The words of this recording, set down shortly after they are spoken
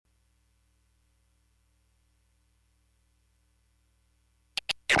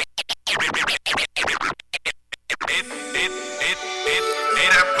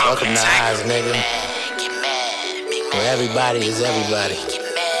Welcome to Highs, nigga. Where everybody is everybody.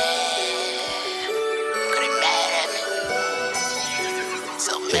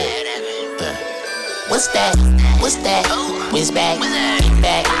 What's that? What's that? Whiz back, get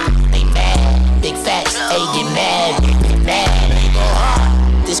back, they mad, big facts, hey, get mad,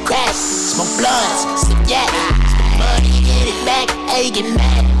 this crack, smoke blunts, sip yak, money, get it back, hey, get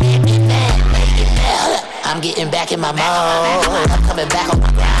mad, get mad. I'm getting back in my mode, I'm coming back on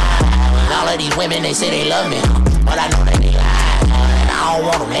my grind. And all of these women, they say they love me, but I know that they lie. And I don't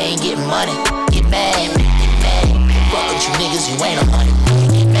want them, they ain't getting money, get mad, get mad. Fuck with you niggas, you ain't no money,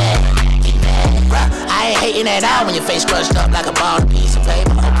 get mad. I ain't hating at all when your face crushed up like a bald piece of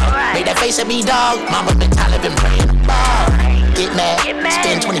paper. Make that face at me, dog. Mama been tired been praying the ball. Get mad,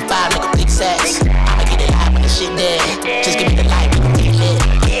 spend 25 like a big sex. I'ma get it hot when the shit dead. Just give me the light,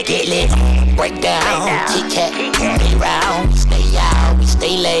 get lit, break down, Kit Kat, stay round, stay out, we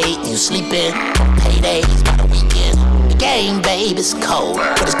stay late, you sleeping on paydays by the weekend. The game, babe, is cold,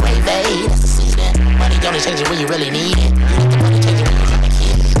 but it's gravy, that's the season. Money only changes when you really need it. The money changes when you really need it.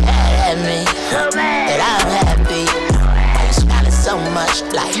 At me, that I'm happy. Why you smiling so much?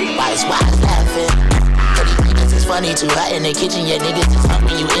 Like, why is wise laughing? For these niggas, it's funny too hot in the kitchen. Yeah, niggas is hot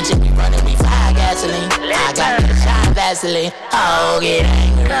when you enter me running. We fire gasoline. I got me to shine Vaseline. Oh, get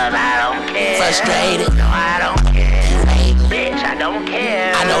angry. Cause I don't care. Frustrated. No, I don't care. You hate me. Bitch, I don't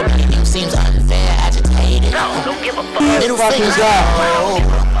care. I know that you seems unfair, agitated. No, don't give a fuck. Little fingers out.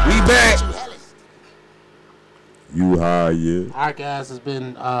 We back. You high yet? Ark ass has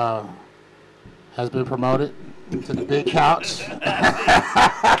been promoted to the big couch.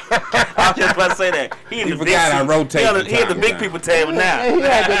 I was just about to say that. He forgot I rotated. He at the big people table now. He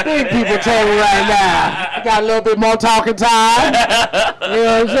at the big people table right now. He got a little bit more talking time. You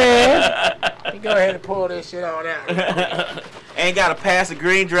know what I'm saying? You go ahead and pull this shit on out. Ain't got to pass the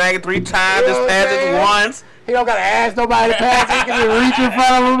green dragon 3 times. Just pass it once. He don't gotta ask nobody to pass it. He can just reach in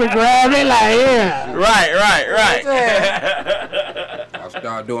front of him and grab it like, yeah. Right. I'll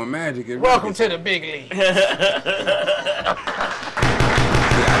start doing magic. Welcome to the big league. Oh,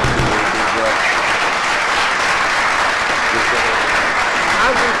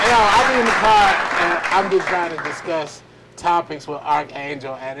 I'll be in the car and I'm just trying to discuss topics with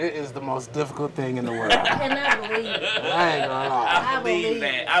Archangel, and it is the most difficult thing in the world. I cannot believe it. I ain't gonna lie. I believe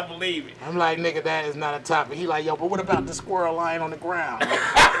that. I believe it. I'm like, nigga, that is not a topic. He like, yo, but what about the squirrel lying on the ground?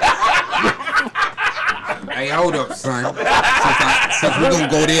 Hey, hold up, son. Since we gonna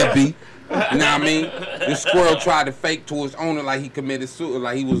go there, B. You know what I mean? This squirrel tried to fake to his owner like he committed suicide,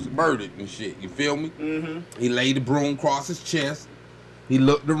 like he was murdered and shit. You feel me? Mm-hmm. He laid the broom across his chest. He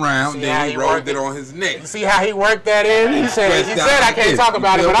looked around, then he rolled it on his neck. You see how he worked that in? He said I can't talk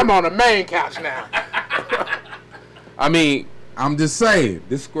about it, but I'm on the main couch now. I mean, I'm just saying,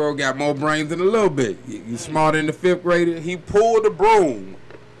 this squirrel got more brains than a little bit. You smarter than the 5th grader. He pulled the broom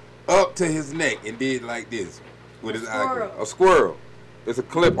up to his neck and did like this with his eye. A squirrel. It's a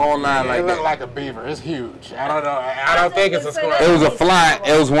clip online like that. It looked like a beaver. It's huge. I don't know. I don't think it's a squirrel. It was a fly.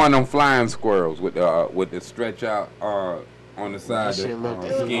 It was one of them flying squirrels with the stretch out on the side. That shit looked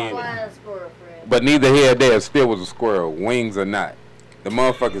skin. But neither here or there, it still was a squirrel, wings or not. The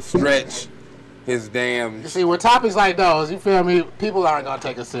motherfucker stretch his damn. You see, with topics like those, you feel me? People aren't gonna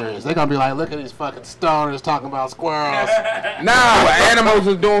take it serious. They're gonna be like, look at these fucking stoners talking about squirrels. Nah, animals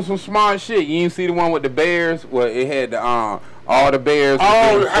is doing some smart shit. You didn't see the one with the bears? Well, it had the all the bears.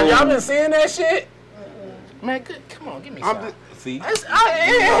 Oh, have y'all been seeing that shit? Man, come on, give me some. See? He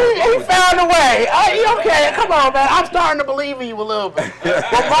found a way. Okay, come on, man. I'm starting to believe in you a little bit.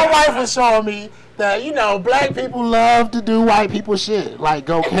 But my wife was showing me that, you know, black people love to do white people shit, like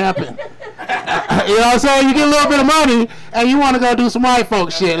go camping. You know what I'm saying? You get a little bit of money, and you want to go do some white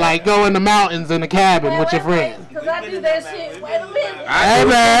folk shit, like go in the mountains in the cabin with your friends. Because I do that shit. Wait a minute.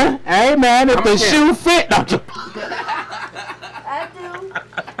 Hey, man, if the shoe fit. I do.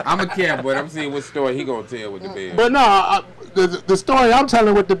 I'm a camp boy. I'm seeing what story he gonna tell with the bears. But no, the story I'm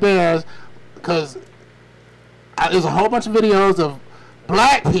telling with the bears, because there's a whole bunch of videos of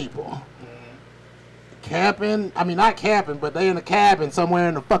black people camping. I mean, not camping, but they in a cabin somewhere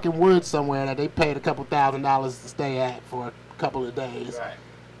in the fucking woods somewhere that they paid a couple $1,000s to stay at for a couple of days. Right.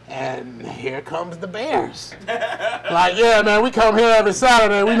 And here comes the bears. Like, yeah, man, we come here every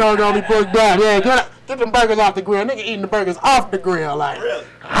Saturday. We know we're going to be booked down. Yeah, get them burgers off the grill. Nigga eating the burgers off the grill. Like, Really?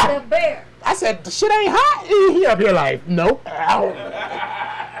 The bear. I said, the shit ain't hot. He up here like, nope.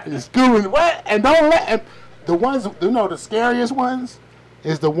 He's screwing what? And don't let the ones, you know, the scariest ones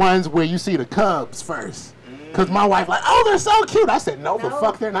is the ones where you see the cubs first. Because my wife like, oh, they're so cute. I said, no, the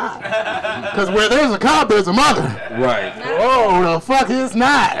fuck they're not. Because where there's a cub, there's a mother. Right. Oh, the fuck is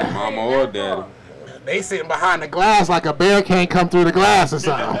not. Mama or daddy. They sitting behind the glass like a bear can't come through the glass or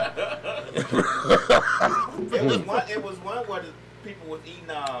something. It was one where the people was eating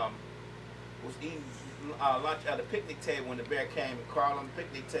lunch at the picnic table when the bear came and crawled on the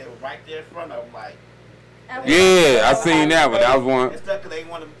picnic table right there in front of them, like. Yeah, I seen that one. That was one. It's stuck because they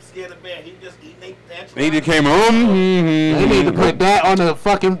want to scare the bear. He just eating their He just came They need to put that on the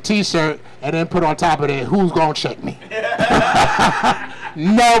fucking t-shirt and then put on top of it, who's gonna check me?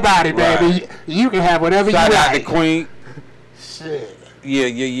 Nobody, baby. Right. You can have whatever Shout you out like. to Queen. Shit.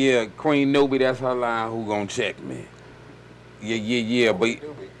 Yeah. Queen Newbie, that's her line. Who gonna check me? Yeah. But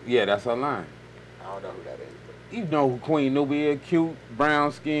yeah, that's her line. I don't know who that is. You know who Queen Newbie is? Cute,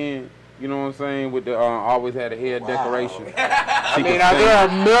 brown skin. You know what I'm saying? With the always had a hair decoration. I mean, are there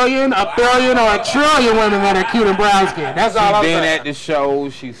a million, a billion, or a trillion women that are cute and brown skin? That's all I'm saying. She been saying. at the show.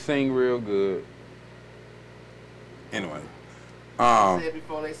 She sing real good. Anyway. Said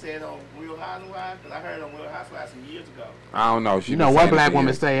before they said on Real Housewives, because I heard on Real Housewives some years ago. I don't know. You know, one black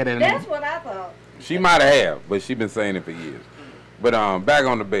woman say it. That's what I thought. She might have, but she been saying it for years. But back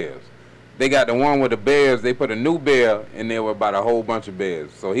on the Bears. They got the one with the bears. They put a new bear in there with about a whole bunch of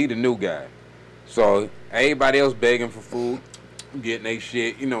bears. So he the new guy. So everybody else begging for food, getting their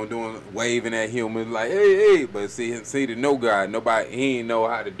shit, waving at humans like, hey. But see the new guy, he ain't know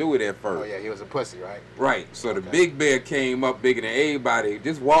how to do it at first. Oh yeah, he was a pussy, right? Right. So the big bear came up bigger than everybody,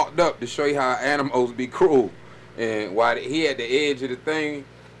 just walked up to show you how animals be cruel. And while he had the edge of the thing,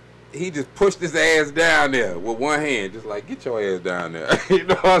 he just pushed his ass down there with one hand, just like, get your ass down there. You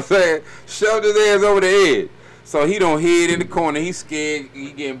know what I'm saying? Shoved his ass over the edge. So he don't hid in the corner. He's scared.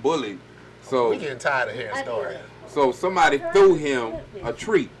 He getting bullied. So we getting tired of hearing stories. So somebody threw him a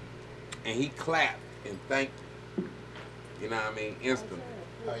treat, and he clapped and thanked him. You know what I mean? Instantly.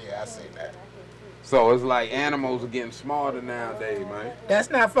 Oh yeah, I seen that. So it's like animals are getting smarter nowadays, man. That's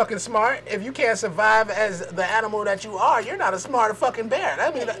not fucking smart. If you can't survive as the animal that you are, you're not a smart fucking bear.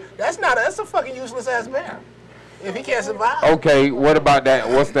 I mean, that's a fucking useless ass bear. If he can't survive. Okay, what about that?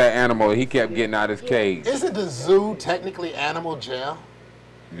 What's that animal? He kept getting out his cage. Isn't the zoo technically animal jail?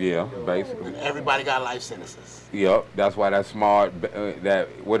 Yeah, basically. And everybody got life sentences. Yep, that's why that smart,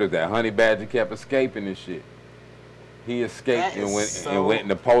 what is that? Honey badger kept escaping and shit. He escaped and went in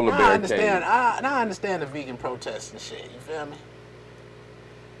the polar bear cage. I understand the vegan protests and shit. You feel me?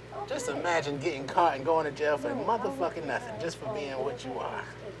 Just imagine getting caught and going to jail for motherfucking nothing, just for being what you are.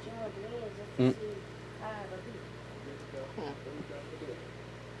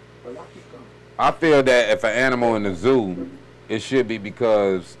 I feel that if an animal in the zoo, it should be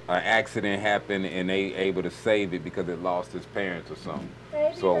because an accident happened and they able to save it because it lost its parents or something.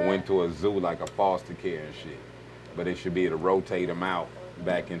 So it went to a zoo like a foster care and shit. But it should be to rotate them out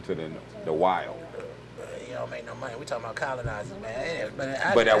back into the wild. You don't make no money. We talking about colonizers, man.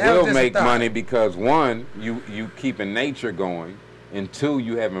 But that will make money because one, you keeping nature going, and two,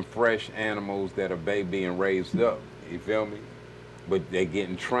 you having fresh animals that are being raised up. You feel me? But they're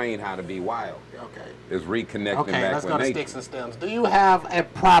getting trained how to be wild. Okay. It's reconnecting back with nature. Okay, let's go to sticks and stems. Do you have a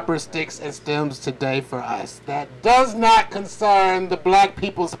proper sticks and stems today for us that does not concern the black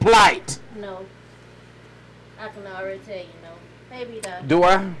people's plight? No. I can already tell you no. Maybe not. Do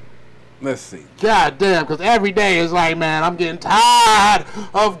I? Let's see. God damn, because every day is like, man, I'm getting tired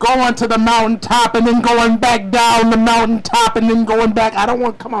of going to the mountaintop and then going back down the mountaintop and then going back. I don't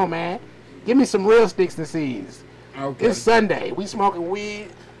want, come on, man. Give me some real sticks and seeds. Okay. It's Sunday. We smoking weed.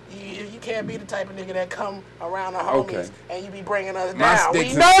 You can't be the type of nigga that come around the homies and you be bringing us down.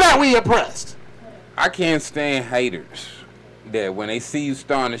 We know that we oppressed. I can't stand haters that when they see you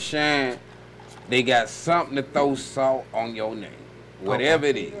starting to shine, they got something to throw salt on your name. Whatever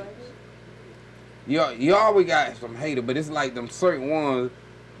it is. You always got some hater, but it's like them certain ones,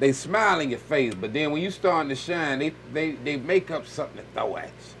 they smile in your face, but then when you starting to shine, they make up something to throw at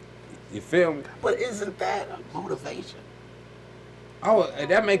you. You feel me? But isn't that a motivation? Oh,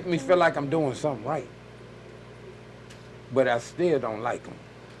 that makes me feel like I'm doing something right. But I still don't like them.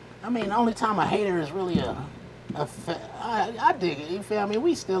 I mean, the only time a hater is really I dig it, you feel me?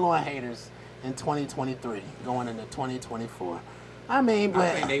 We still on haters in 2023, going into 2024. I mean, but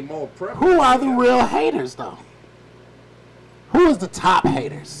I think they more prevalent. Who are the real haters, though? Who is the top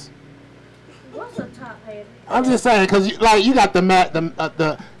haters? What's a top hater? I'm just saying, because you got the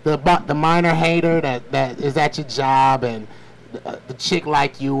minor hater that is at your job, and the chick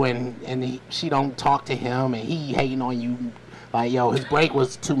like you, and she don't talk to him, and he hating on you Like, yo, his break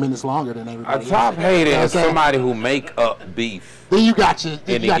was 2 minutes longer than everybody A top else. hater You know is what I'm saying? somebody who make up beef. Then you got your And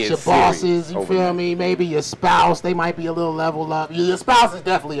it gets bosses, serious you over feel that. me? Maybe your spouse, they might be a little level up. Your spouse is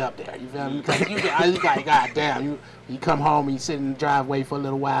definitely up there, you feel me? Because you got, goddamn, you come home and you sit in the driveway for a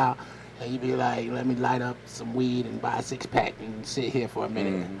little while, and you be like, let me light up some weed and buy a 6-pack and sit here for a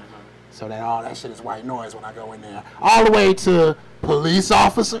minute. So that all that shit is white noise when I go in there. All the way to police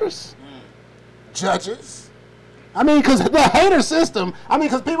officers, judges. I mean, because the hater system,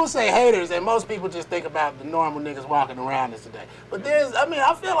 because people say haters, and most people just think about the normal niggas walking around this today. But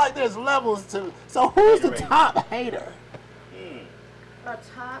I feel like there's levels to, so who's the top hater? A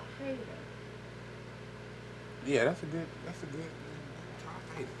top hater. Yeah, that's a good top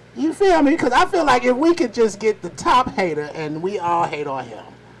hater. You feel me? Because I feel like if we could just get the top hater and we all hate on him.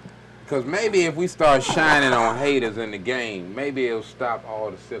 Because maybe if we start shining on haters in the game, maybe it'll stop all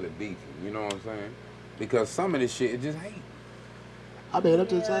the silly beefing. You know what I'm saying? Because some of this shit is just hate. I mean, I'm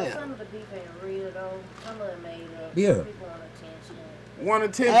just saying. Some of the beef ain't real though. Some of it made up. Yeah. People want attention. Want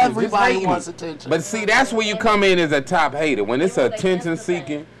attention. Everybody just wants hating. attention. But see, that's where you come in as a top hater. When it's They want their attention best to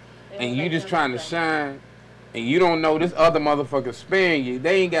seeking They and want you their just trying to best shine and you don't know this other motherfucker sparing you,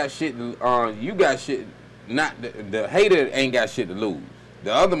 they ain't got shit to, you got shit, not, the hater ain't got shit to lose.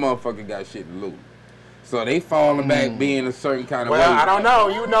 The other motherfucker got shit to lose. So they falling back being a certain kind of way. Well, I don't know.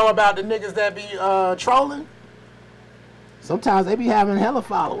 You know about the niggas that be trolling? Sometimes they be having hella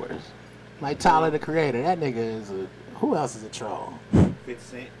followers. Like Tyler, the Creator. That nigga is who else is a troll? 50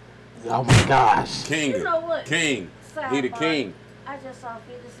 Cent. Oh my gosh. King. You know what? King. Sidebar, He the king. I just saw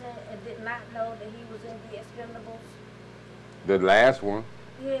 50 Cent and did not know that he was in the Expendables. The last one.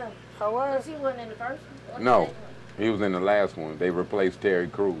 Yeah. Oh, what? Because he wasn't in the first one. or the No. second one? He was in the last one. They replaced Terry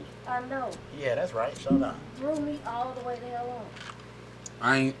Crews. I know. Yeah, that's right. Shut up. Threw me all the way the hell on.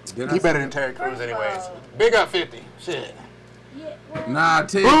 I ain't. Did He I better than Terry Crews First of anyways. all- Big up 50. Shit. Yeah. Well, Nah,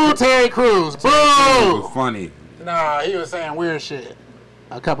 Terry Boo Terry Crews. Boo! was funny. Nah, he was saying weird shit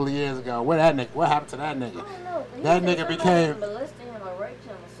a couple of years ago. What happened to that I nigga? don't know. But he That said nigga somebody became- molested him or raped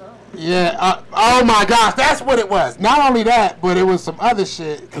him or something. Yeah. Oh my gosh, that's what it was. Not only that, but it was some other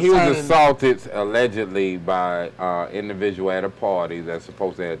shit. He was concerning- assaulted allegedly by individual at a party that's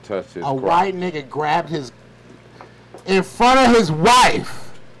supposed to have touched his A crotch. white nigga grabbed his in front of his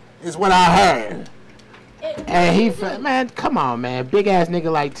wife, is what I heard. And he, man, come on, man, big ass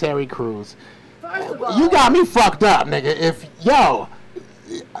nigga like Terry Crews. First of all, You got me fucked up, nigga. If yo,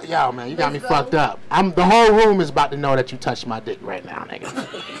 man, you got me Let's go. fucked up. The whole room is about to know that you touched my dick right now,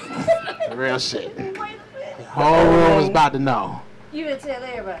 nigga. Real shit. Wait a minute. Whole room is about to know. You didn't tell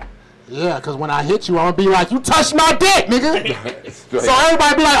everybody. Yeah, cause when I hit you, I'm gonna be like, you touched my dick, nigga. Straight. So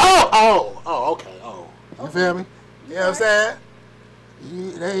everybody be like, okay, You feel me? You know what I'm saying?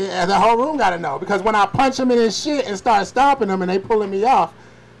 The whole room gotta know. Because when I punch him in his shit and start stomping him and they pulling me off,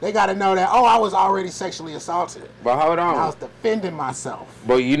 they gotta know that, I was already sexually assaulted. But hold I was on. defending myself.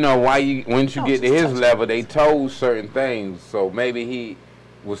 But you know why once you No, get to just his touch level, they told certain things. So maybe he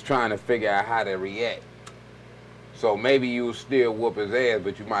was trying to figure out how to react. So maybe you would still whoop his ass,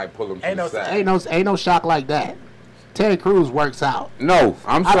 but you might pull him to the side. Ain't no shock like that. Terry Crews works out. No,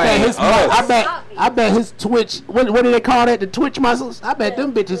 I'm I bet saying his us. I bet his Twitch, what do they call that? The Twitch muscles? I bet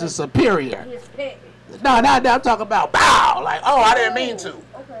them bitches are superior. His pet. No, I'm talking about bow. Like, I didn't mean to.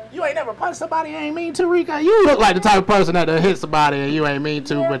 Okay. You ain't never punched somebody you ain't mean to, Rika. You look like the type of person that hit somebody and you ain't mean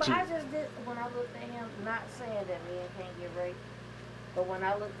to, Yeah, but you. I just did, when I looked at him, not saying that men can't get raped, but when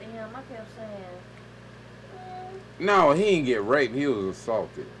I looked at him, I kept saying, No, he didn't get raped. He was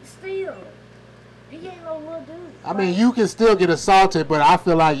assaulted. still, he ain't no little dude. I mean, you can still get assaulted, but I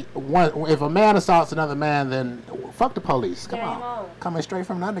feel like if a man assaults another man, then fuck the police. Come Game on. on. Coming straight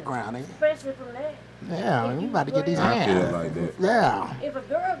from the underground, nigga. Especially from that. Yeah, we about to get these I feel hands. like that. Yeah. If a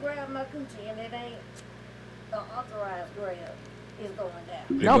girl grab my coochie and it ain't an authorized grab, it's going down.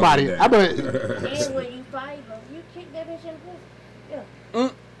 Nobody. I bet. And when you fight them, you kick that bitch in the pussy. Yeah,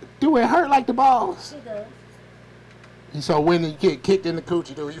 Do it hurt like the balls? she does. So when you get kicked in the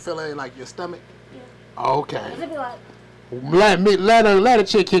coochie, do you feel it in like your stomach? Yeah. Okay. It'd be like, Let a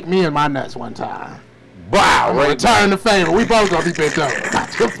chick kick me in my nuts one time. Wow, I'm gonna right return the favor. We both gonna be bent over.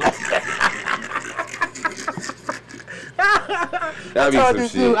 That'd be told some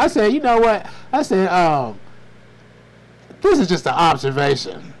this shit. dude, I said, you know what? I said, this is just an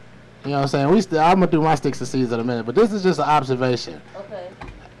observation. You know what I'm saying? I'm gonna do my sticks and seeds in a minute, but this is just an observation okay.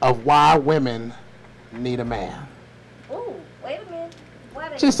 of why women need a man. Ooh, wait a minute. Why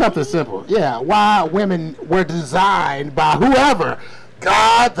they Just something need- simple. Yeah, why women were designed by whoever.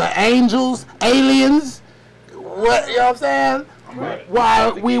 God, the angels, aliens, what, you know what I'm saying?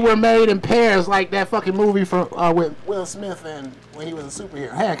 Why we were made in pairs, like that fucking movie from with Will Smith and when he was a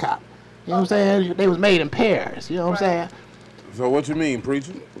superhero, Hancock. You know what I'm saying? They was made in pairs. You know what I'm saying? So what you mean,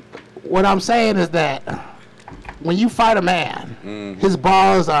 preacher? What I'm saying is that when you fight a man, his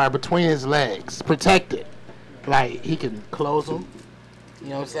balls are between his legs, protected. Like he can close them. You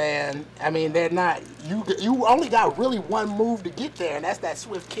know what I'm saying? I mean, they're not. You only got really one move to get there, and that's that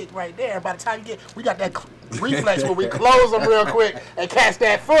swift kick right there. By the time we got that reflex where we close them real quick and catch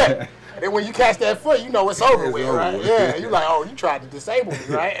that foot. And when you catch that foot, you know it's over with, right? Yeah, you like, oh, you tried to disable me,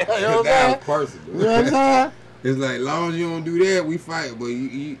 right? You know what I'm saying? Personal. You know what I'm saying? It's like, as long as you don't do that, we fight. But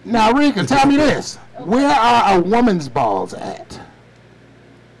you Now, Rika, tell me this: where are a woman's balls at?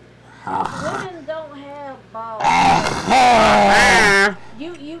 Women don't have balls.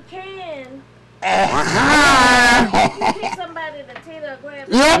 You can. You pick somebody to titty or grab.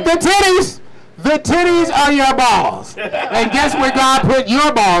 Yep, the titties. The titties are your balls. And guess where God put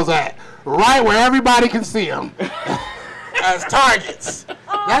your balls at? Right where everybody can see them. As targets.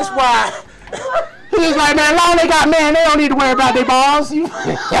 That's why. He's like, man, long they got men, they don't need to worry about their balls. Long as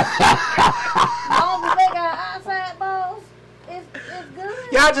they got outside balls, it's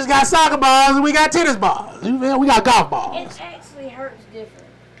good. Y'all just got soccer balls and we got tennis balls. You feel? We got golf balls. It actually hurts different.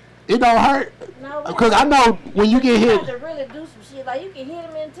 It don't hurt. No, Because I know when you get you hit. have to really do some shit. Like, you can hit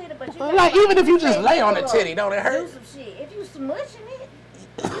them in the titty, but you Like, even if you just lay on the titty, don't it do hurt? some shit. If you smushing it,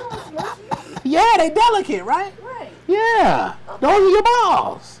 you don't smush it. Yeah, they delicate, right? Right. Yeah. Those are your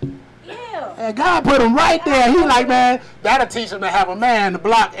balls. Yeah. And God put him right there. He like, man, that'll teach him to have a man to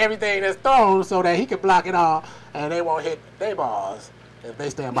block everything that's thrown so that he can block it all and they won't hit their balls if they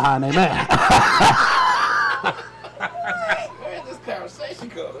stand behind their man. Where's this conversation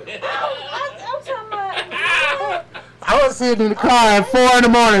going? I'm talking about. I was sitting in the car at 4 in the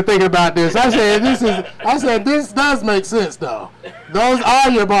morning thinking about this. I said, this does make sense though. Those are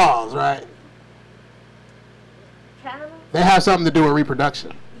your balls, right? Kind of. They have something to do with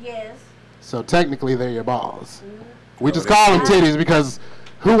reproduction. Yes. So technically they're your balls. We just call them titties because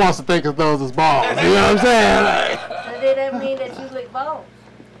who wants to think of those as balls? You know what I'm saying? Like, So did that mean that you lick balls?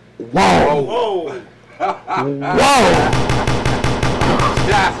 whoa. Whoa. Whoa.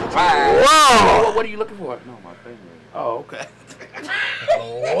 Shots fired. Whoa. What are you looking for? No, my finger. Oh, okay.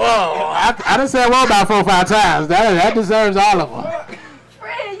 Whoa. I done said whoa about 4 or 5 times. That deserves all of them.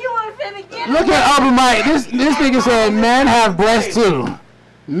 Fred, you weren't finna get Look at Open Mike. This nigga said men have breasts too.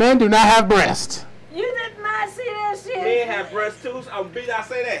 Men do not have breasts. You did not see that shit. Men have breasts too. Did I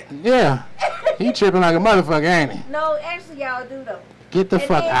say that? Yeah. He tripping like a motherfucker, ain't he? No, actually, y'all do though. Get the And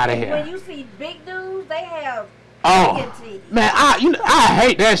fuck then out of When here. you see big dudes, they have Oh. big titties. Man, I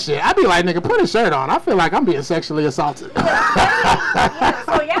hate that shit. I be like, nigga, put a shirt on. I feel like I'm being sexually assaulted. Yeah,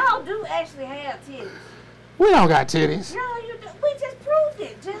 so y'all do actually have titties. We don't got titties. No, you do. We just proved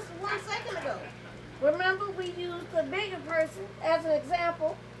it just 1 second ago. Remember, we used the bigger person as an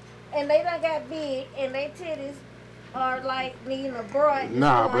example, and they done got big, and their titties are like needing a bra.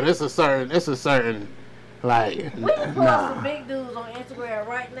 Nah, but it's a certain, like, We can post nah. some big dudes on Instagram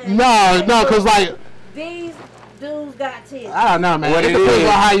right now. No, cause like, These dudes got titties. I don't know, man. What It it depends is,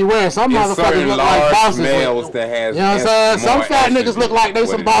 on how you wear it. Some It's motherfuckers certain look like large bosses. males that has. You know what I'm saying? Some more fat niggas estrogen. look like they What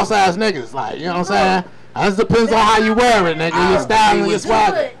some it boss is. ass niggas. Like, you know what I'm saying? That just depends on how you wear it, nigga. Your style and your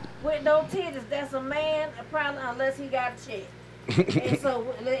swagger. Good with no titties, that's a man, probably unless he got a check. And so,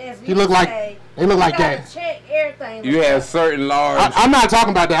 as He look like say, they look like you gotta that. check everything. You have certain large. I'm not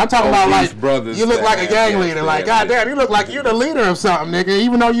talking about that. I'm talking about obese like brothers you look that like a have gang that, leader. Like, yeah. goddamn, you look like you the leader of something, nigga.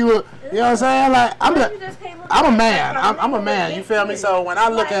 Even though you, you know what I'm saying? Like, I'm a man. I'm a man. You feel me? So when I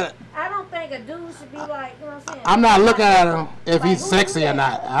look at it, I don't think a dude should be like, you know what I'm saying? I'm not looking at him if Like, he's who sexy do or that?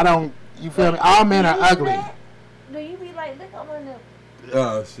 not. I don't. You feel me? All men are ugly. Do you be like, look on my nipple?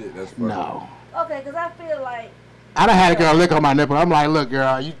 Oh shit, that's funny. No. Okay, because I feel like, I done had a girl lick on my nipple. I'm like, look,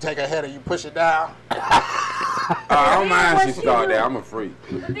 girl, you take her head and you push it down. I don't mind if she start there. I'm a freak.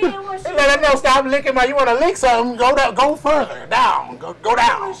 but then what Let her know, stop licking my. You want to lick something? Go further down. Go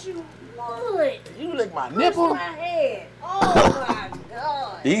down. you would You lick my push nipple. my head. Oh my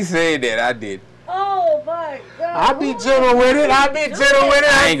God. He said that. I did. Oh my God. I be gentle with it. I be gentle with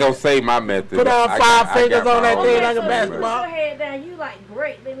I it. ain't gonna say my method. Put on I 5 fingers my on that own thing Okay, like a so method. you push basketball. your head down. You like,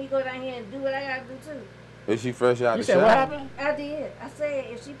 great. Let me go down here and do what I gotta do too. Is she fresh out You the said shower? what happened? I did. I said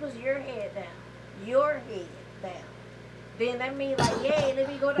if she puts your head down, then that means like, yay, let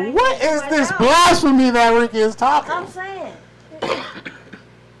me go down What here and is do my this job. blasphemy that Ricky is I'm talking? saying.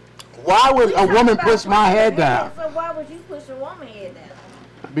 Why would We a talking woman about push my pushing head your down? So why would you push a woman head down?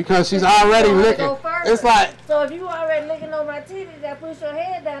 Because she's You already wanna licking. go further. It's like, So if you already licking on my titties, that push your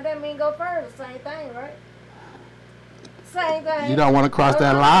head down, that mean go further. Same thing, right? Same thing. You don't want to cross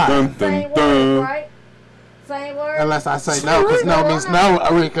that line. Same word, right? Same word. Unless I say no, because no means no,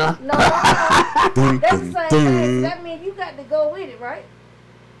 Arika. No. That's the same thing. That means you got to go with it, right?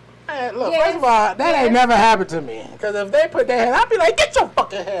 Man, look, first of all, that ain't never happened to me. Because if they put their head, I'd be like, get your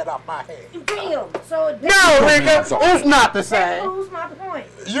fucking head off my head. Damn. So No, Rika, it's not the that same. proves my point.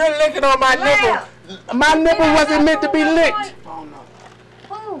 You're licking on my nipple. My nipple wasn't meant to be licked. Oh,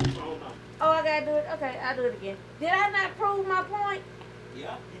 no. Who? Oh, I got to do it. Okay, I'll do it again. Did I not prove my point?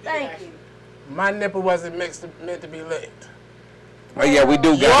 Yeah. Thank you. My nipple wasn't meant to be licked. Oh yeah, we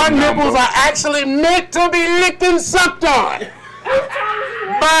do. Your nipples are actually meant to be licked and sucked on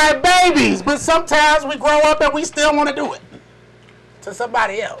by babies, but sometimes we grow up and we still want to do it to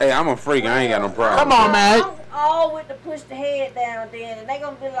somebody else. Hey, I'm a freak. I ain't got no problem. Come on, man. I'm all with the push the head down then, and they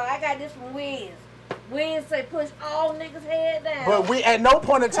gonna be like, I got this from Wiz. Wiz say push all niggas' head down. But we at no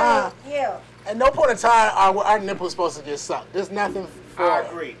point in time, Yeah. at no point in time are our nipples supposed to get sucked. There's nothing for I it.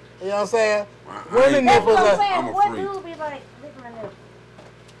 agree. You know what I'm saying? I Women ain't- That's nipples what I'm are. saying. I'm a What freak. dude be like, lick my nipple?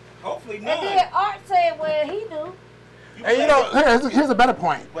 Hopefully And not. then Art said, well, he do. And you know, here's a better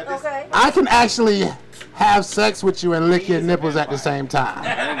point. But this, Okay. I can actually have sex with you and lick your nipples at the same time.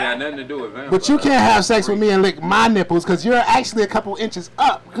 That ain't got nothing to do with vampires. But you can't have sex with me and lick my nipples because you're actually a couple inches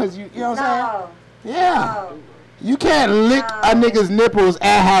up. Because you know what I'm saying? No. Yeah. No. You can't lick a nigga's nipples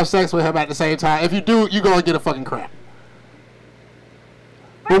and have sex with him at the same time. If you do, you gonna get a fucking cramp.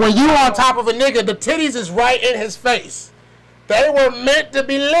 But when you on top of a nigga, the titties is right in his face. They were meant to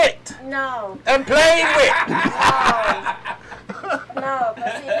be licked No. and played with. No,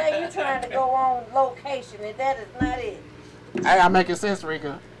 because see, now you trying to go on location, and that is not it. Hey, I'm making sense,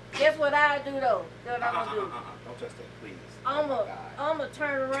 Rika. Guess what I do, though? Guess what I'm going to do? Don't touch that, please. I'm going to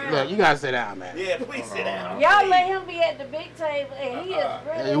turn around. Look, you gotta sit down, man. Yeah, please sit down. Y'all let him be at the big table, and he is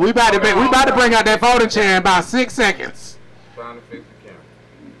really... Hey, we about to bring out that folding chair in about 6 seconds. Trying to fix the camera.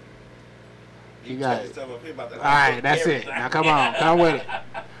 You got it. All All right, that's it. Now come on, come with it.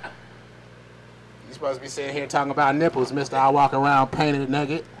 You supposed to be sitting here talking about nipples, Mr. I walk around painted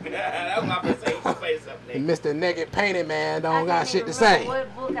naked. That's what I'm saying. You say something. And Mr. Naked Painted Man don't I got can't shit to even say. remember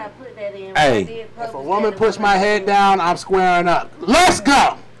what book I put that in. Hey. I did If a publish woman that push in my one head book. down, I'm squaring up. Let's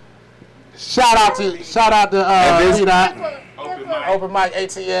go. Shout out to it's- P-Dot. If a- Open mic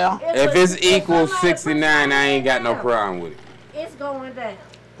ATL. If it's equal somebody push 69, my I ain't got head no down, problem with it. It's going down.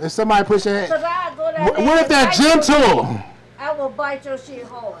 If somebody push your Because head, I go down there what if and they're bite your gentle? shit. I will bite your shit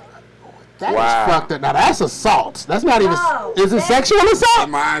hard. That is Wow. fucked up. Now that's assault. That's not even. No, Is it that's- sexual assault?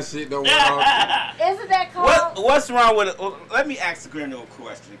 My shit don't work off. Isn't that called? What's wrong with it? Well, let me ask the girl a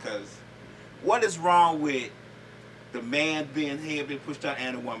question, because what is wrong with the man being pushed out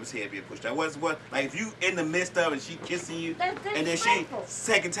and the woman's head being pushed out? What like if you in the midst of it and she kissing you That's and then she disrespectful.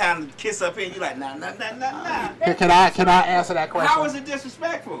 second time to kiss up here and you like nah. Can I answer that question? How is it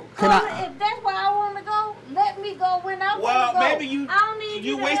disrespectful? Can I? If that's where I want to go, let me go when I want to Well, go. maybe you I don't need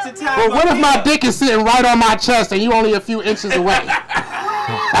you to wasted help time. me. But what if my dick is sitting right on my chest and you only a few inches away?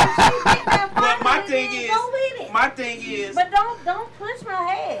 But my thing is, Go with it. But don't push my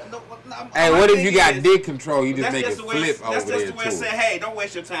head. Hey, what if you got dick control? You just That's make just it the way. flip over That's there just the way to say, too. hey, don't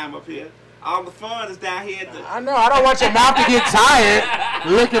waste your time up here. All the fun is down here. At the, I know. I don't want your mouth to get tired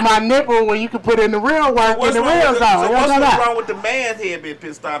licking my nipple when you can put in the real work in the real zone. So what's What's wrong with the man's head being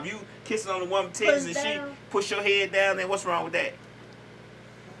pissed off? You kissing on the woman's titties and Push she down. push your head down, then what's wrong with that?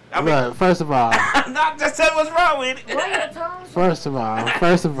 I mean, Look, first of all, not just tell me what's wrong with it. Why your tongue? first of all,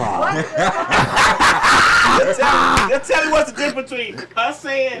 Why your tongue? Just tell me what's the difference between her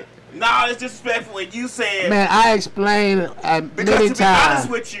saying, "No, it's disrespectful," and you saying, man, I explained because many to be honest times.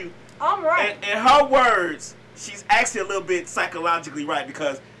 with you, I'm right. in her words, she's actually a little bit psychologically right,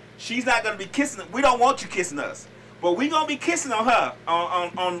 because she's not gonna be kissing. We don't want you kissing us, but we gonna be kissing on her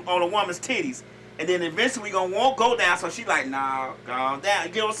on a woman's titties, and then eventually we gonna won't go down. So she like, nah, calm down.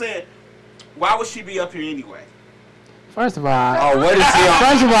 You get what I'm saying? Why would she be up here anyway? First of all, Oh, what is she on?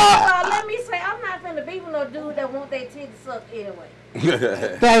 first of all, Let me say, I'm not finna be with no dude that want their titties sucked anyway.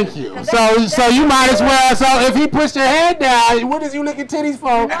 thank you. So you might as well. So if he pushed your head down, what is you licking titties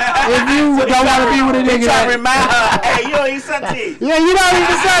for? If you don't want to be with a nigga, Trying to that, remind her, hey, you don't eat some titties. yeah, you don't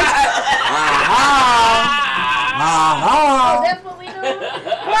even say. Oh, that's what we do?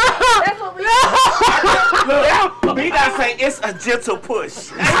 That's what we do? Look, B-Dot say it's a gentle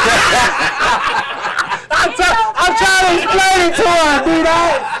push. I'm trying to explain it to her,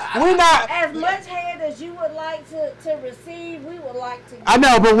 B-Dot. We're not. As much head as you would like to receive, we would like to give. I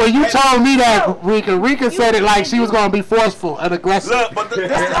know, but when you told me that, Rika said it like she was gonna be forceful and aggressive. Look, but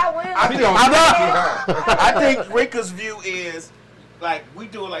I will. I think Rika's view is like we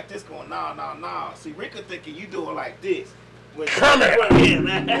do it like this, going nah. See, Rika thinking you do it like this. Come here.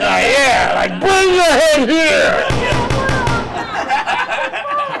 Yeah, like bring your head here.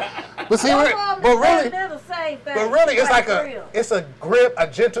 But see, but really, they're the same thing. but really, it's like real. it's a grip, a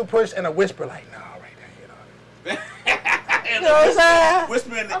gentle push, and a whisper, like, no, right there, You know what I'm saying?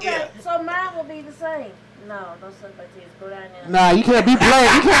 Whisper in the Okay, ear. so mine will be the same. No, don't suck my titties. Go down there. Nah, you can't be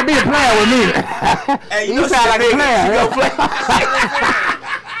playing. You can't be a player with me. Hey, You sound like a player.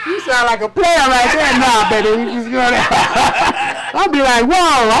 You sound like a player right there. Nah, baby. You just gonna. I'll be like,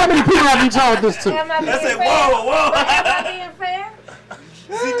 whoa, how many people have you told this to? Am I being That's it. fair? Whoa. Am I being fair?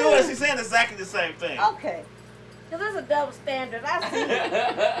 She's saying exactly the same thing. Okay. Because it's a double standard. I see it.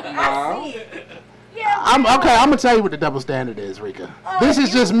 I see it. Yeah. I'm gonna tell you what the double standard is, Rika. This is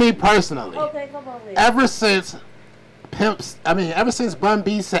just me personally. Okay, come on with it. Ever since Bun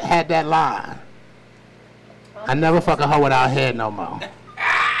B had that line, I never fuck a hoe without head no more.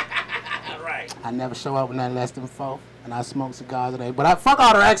 Right. I never show up with nothing less than 4, and I smoke cigars today. But I fuck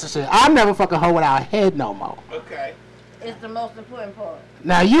all the extra shit. I never fuck a hoe without head no more. Okay. It's the most important part.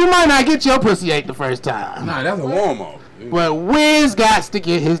 Now you might not get your pussy ate the first time, Nah, that's a warm up. but Wiz got to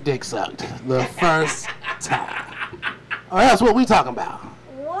get his dick sucked the first time. Or else, what we talking about?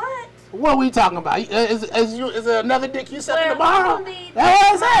 What? What we talking about? Is there another dick you sucking Well, tomorrow? I'm gonna need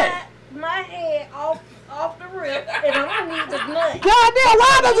That's it. my head off the rip, and I'm gonna need the nut. Goddamn,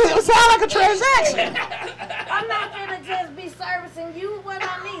 why does it sound like a transaction? I'm not gonna just be servicing you what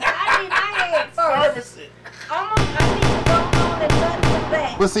I need. I need my head first. Service it. I need to go on and nut in the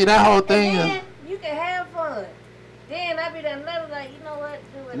back. But see, that whole thing And is... then you can have fun. Then I be that another like, you know what?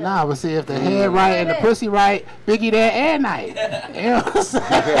 Do it. Nah, but see, if the head right and the pussy right, Biggie there and night. You know what I'm saying?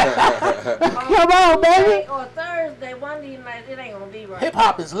 Come on, baby. Or Thursday, one of these nights, it ain't gonna be right. Hip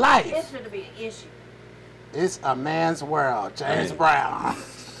hop is It's life. gonna be an issue. It's a man's world. James Brown.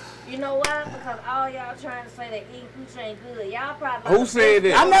 You know why? Because all y'all trying to say that eating coochie ain't good. Y'all probably. Who said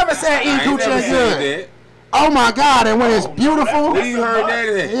that? I never said eat I ain't coochie never is said good. that. Oh my God! And when it's beautiful, Where you heard that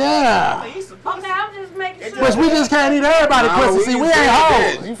at? yeah. Okay, I'm just making sure. But we just can't eat everybody Nah, pussy. we See, we just ain't said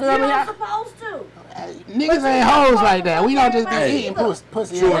hoes. that. You feel You're me? not supposed to. Niggas ain't hoes like that. We don't just be Hey. eating pussy. Sure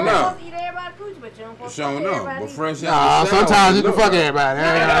every You're day. enough. supposed to eat everybody coochie, but you don't supposed to Sure fuck enough. everybody. But fresh out Nah, the shower, sometimes you can look. fuck everybody.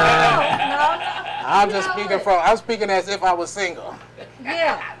 No. I'm just speaking from. I'm speaking as if I was single.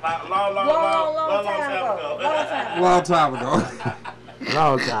 Yeah. Long time ago. Long time ago. Long time ago.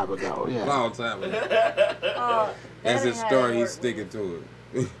 Long time ago. Yeah. Long time ago. That's his story. He's sticking to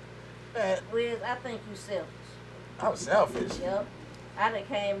it. Wiz, I think you selfish. I'm selfish. Yep. I done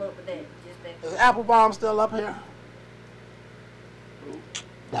came up with that. Just that. Is Applebaum still up here?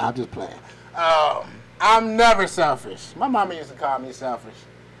 Nah, I'm just playing. I'm never selfish. My mama used to call me selfish.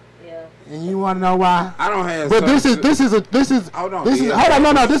 Yeah. And you want to know why? I don't have. But this is Hold on, this is yeah. hold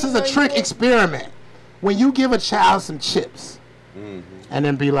on, no, this is a trick experiment. When you give a child some chips and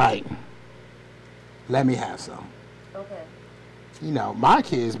then be like, let me have some. Okay. You know, my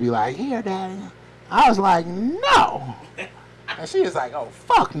kids be like, here, daddy. I was like, no. And she was like, oh,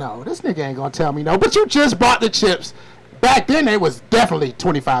 fuck no. This nigga ain't gonna tell me no. But you just bought the chips. Back then, they was definitely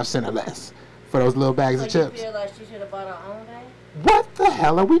 25 cents or less for those little bags So of you chips. feel like she should have bought her own bag? What the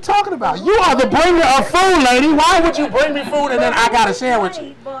hell are we talking about? You are the bringer of food, lady. Why would you bring me food and then I gotta share with you?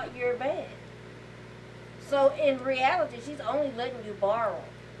 She bought your bag. So in reality, she's only letting you borrow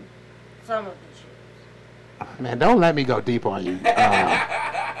some of the chips. Man, don't let me go deep on you,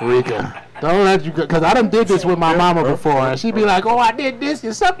 Rika. Don't let you go, because I done did this with my mama before, and she be like, oh, I did this,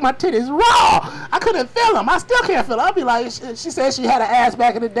 you sucked my titties raw. I couldn't feel them. I still can't feel them. I'll be like, she said she had an ass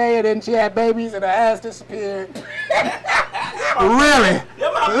back in the day, and then she had babies, and her ass disappeared. Really?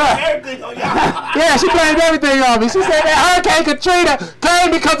 Your mama put everything on y'all. Yeah, she blamed everything on me. She said that Hurricane Katrina came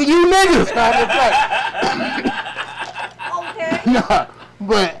because of you niggas. Okay. No,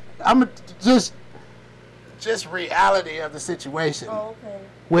 but I'm just reality of the situation. Oh, okay.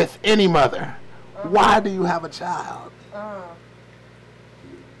 With any mother. Why do you have a child?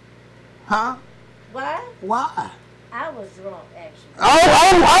 Huh? Why? Why? I was drunk, actually.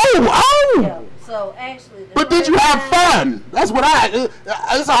 Oh! Yeah. So actually. But did you have fun? That's what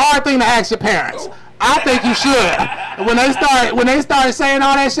it's a hard thing to ask your parents. I think you should. When they start saying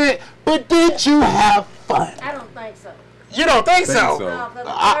all that shit, but did you have fun? I don't think so. You don't think so? so. No, because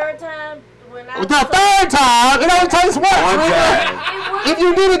the third time when I The third time, it only takes One one. time. If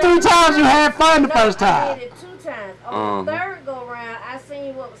you did it 3 times, you had fun the first I time. did it 2 times. On the third go round, I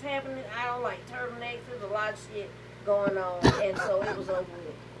seen what was happening. I don't like turtlenecks. There's a lot of shit going on, and so it was over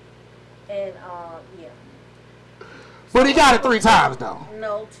with. And yeah. But he got it 3 times though.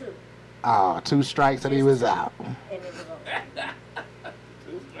 No, 2. Oh, 2 strikes and he was out. And it was over.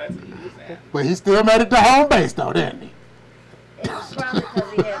 But he still made it to home base, though, didn't he? It was probably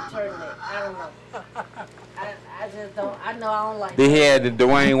because he had turtleneck. I don't know. I just don't. I know I don't like. Did he have the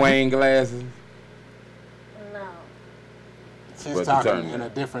Dwayne Wayne glasses? No. She's But talking the in a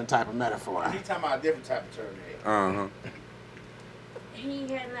different type of metaphor. He's talking about a different type of turtleneck. Uh-huh. He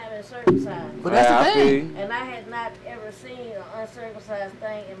had not been circumcised. But that's the I thing. feel And I had not ever seen an uncircumcised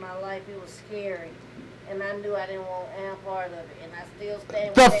thing in my life. It was scary. And I knew I didn't want any part of it. And I still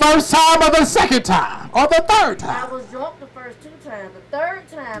stand The with that. first time or the second time? Or the third I time? was drunk the first 2 times. The third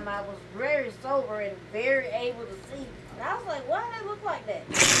time I was very sober and very able to see. And I was like, why do they look like that?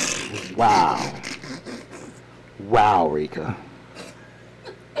 Wow. Wow, Rika.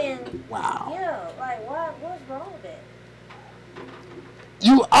 And Wow. yeah, like what's wrong with that?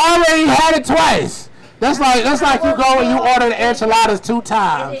 You already had it twice. That's like you go and you order the enchiladas 2 It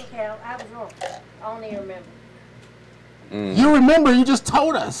times. didn't count. I was drunk. I don't even remember. You remember, you just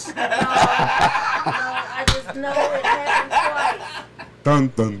told us. No, I just know it happened twice. Dun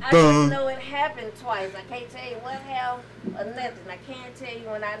dun I just dun. know it happened twice. I can't tell you what happened or nothing. I can't tell you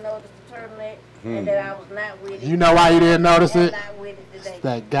when I noticed the turtleneck and that I was not with it. You know why you didn't notice I'm it? not with it today.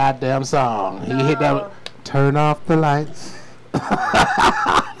 That goddamn song. He hit that. Turn off the lights.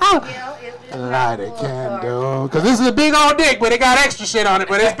 Yeah, it's Light a not full candle. Because this is a big old dick, but it got extra shit on it,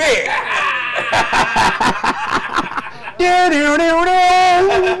 but it's big.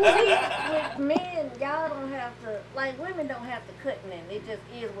 With men, y'all don't have to, like women don't have to cut nothing. It just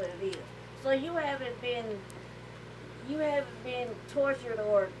is what it is. So you haven't been tortured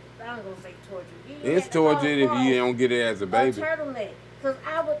or, I'm going to say tortured. You It's had to go tortured if across you don't get it as a baby. A turtleneck. Because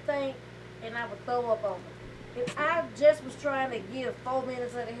I would think, and I would throw up on it. If I just was trying to give 4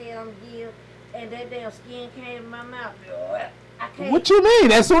 minutes of the head I'm give, and that damn skin came in my mouth, I can't. What you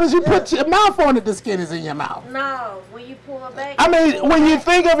mean? As soon as you put your mouth on it, the skin is in your mouth. No, when you pull back. I mean, pull when you back,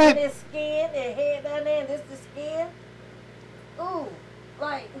 think of and it- this skin, and head down there, and this the skin. Ooh,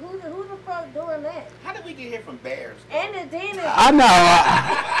 like who the fuck doing that? How did we get here from bears? And then I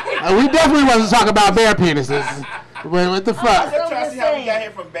know. We definitely wasn't talking about bear penises. What the I'm fuck? just trying to see how we saying. got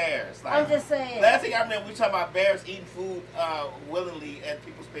here from bears. Like, I'm just saying. Last thing I remember, we talking about bears eating food willingly at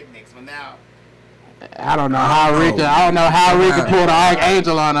people's picnics, but now I don't know how Rika pulled the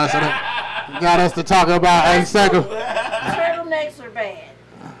archangel on us and got us to talk about uncircumcised. Turtlenecks are bad.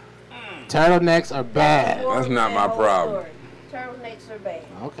 Turtlenecks are bad. That's not my problem. Turtlenecks are bad.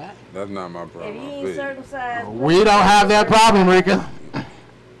 Okay. That's not my If problem. you ain't circumcised, We don't have that problem, Rika.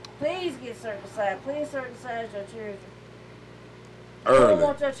 Please get circumcised. Please circumcise your children. You don't Early.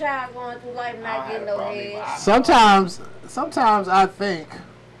 want your child going through life not getting no head. Sometimes I think,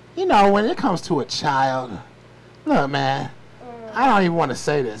 when it comes to a child, look, man, I don't even want to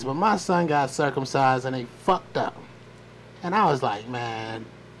say this, but my son got circumcised and they fucked up. And I was like, man,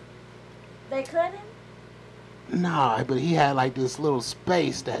 They cut him? no, but he had like this little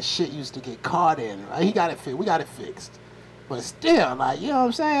space that shit used to get caught in. Right? We got it fixed. But still, like, you know what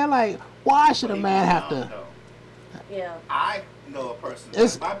I'm saying? Like, why should a man have to? Yeah. I know a person.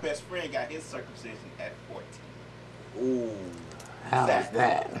 It's- My best friend got his circumcision at 14. Ooh. How is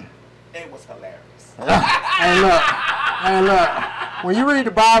that? It was hilarious. Hey, look. When you read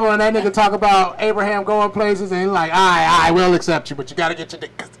the Bible and that nigga talk about Abraham going places and he's like, I will accept you, but you gotta get your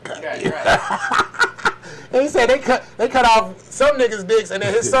dick cut. Right. And he said they cut off some niggas' dicks and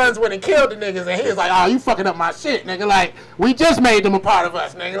then his sons went and killed the niggas and he was like, oh, you fucking up my shit, nigga. Like, we just made them a part of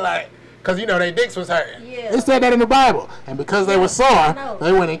us, nigga. Like, cause their dicks was hurting. Yeah. They said that in the Bible. And because they were sore,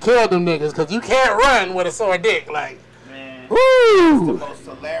 they went and killed them niggas cause you can't run with a sore dick. Like, Man, woo. the most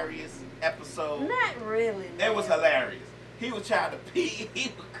hilarious episode. Not really. It was hilarious. He was trying to pee.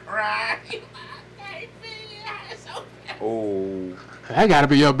 He was crying. He was like, I can't pee. It's so bad. Oh. That gotta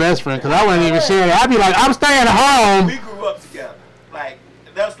be your best friend, cause I wouldn't even share that. I'd be like, I'm staying home. We grew up together. Like,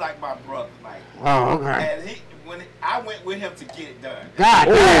 that was like my brother. Like, Oh, okay. and I went with him to get it done. God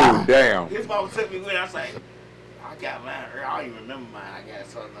Oh, damn. damn. His mama took me with. I was like, I got mine early. I don't even remember mine. I got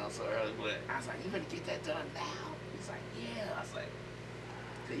something else so early. But I was like, you better get that done now. He's like, yeah. I was like,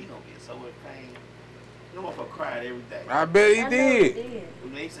 so you gonna get so much pain. You know, motherfucker cried every day. I bet he I know did.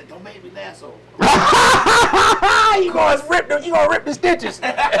 And he said, don't make me laugh so. You gonna rip the stitches.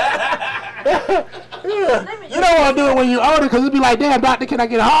 Yeah. You don't want to do it when you're older, cause it'd be like, damn, doctor, can I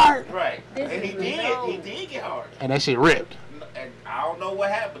get hard? Right. This And he is did. no. He did get hard. And that shit ripped. And I don't know what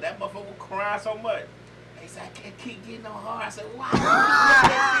happened, but that motherfucker was crying so much. He said, I can't keep getting no hard. I said, why?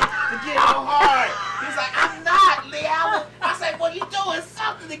 To get no hard. He's like, I'm not, Leo. I said, well, you doing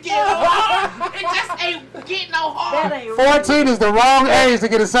something to get no hard. It just ain't getting no hard. That ain't 14 is the wrong age to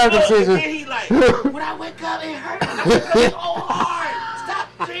get a Look, and then circumcision. he like, when I wake up, it hurts. I wake up so hard.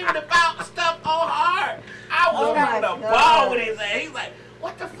 Stop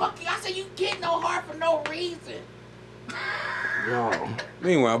reason you get no heart for no reason. Yo.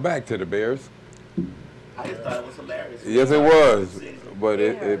 Meanwhile, back to the Bears. I just thought it was hilarious. Yes, it was, but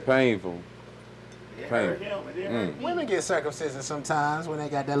it painful. It hurt him. It hurt me. Women get circumcision sometimes when they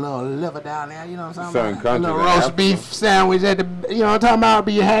got that little liver down there. You know what I'm Certain talking about? A little countries roast beef sandwich at the. You know what I'm talking about?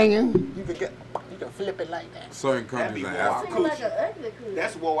 Be hanging. You can flip it like that. Certain That'd be countries wore are out Seems like coochie. an ugly coochie.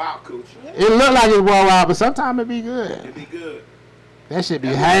 That's wore out coochie. It look like it's wore out, but sometimes it be good. It'd be good. That shit be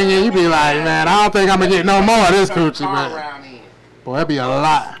hanging. You be like, man, I don't think I'm gonna get no more of this coochie, man. Around in. Boy, it be a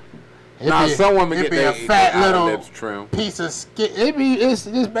lot. Now, some women it get be their a fat outer little lips trimmed. piece of skin. It's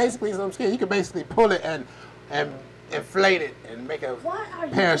just basically some skin. You can basically pull it and inflate it and make a Why are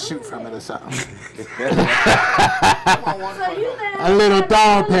you parachute doing from it that? or something. So you A little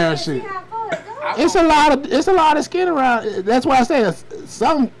dog parachute. It's a lot of skin around. That's why I say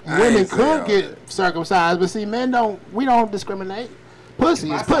some I women ain't say all could get circumcised, but see, men don't. We don't discriminate.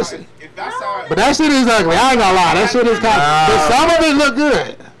 Pussy is pussy. If I saw it, But that shit is ugly. I ain't gonna lie. That shit is kind of. But some of it look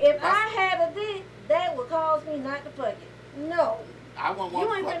good. If I had a dick, that would cause me not to fuck it. No. I wouldn't You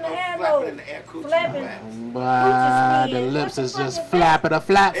want ain't to finna fuck have no flapping no in the air coochie. flapping. Flapping. But the skin. lips What is the just fuck is flapping a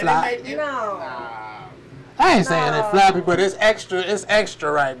flap And it flap. made it- No. Nah. I ain't saying it flappy, but it's extra. It's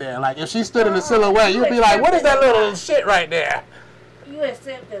extra right there. Like if she stood in the silhouette, you'd be like, "What is that little shit right there?" You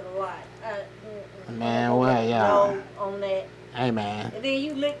accept it a lot. Man, what, yeah. No, on that. Hey, man. And then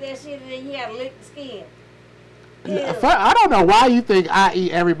you lick that shit, and then you gotta lick the skin. I don't know why you think I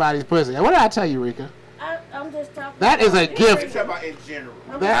eat everybody's pussy. What did I tell you, Rika? I'm just talking. That is a about gift. We talking about in general.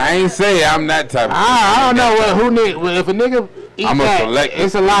 I ain't say I'm that type of I don't know who need. Well, if a nigga eat I'm a that, selective.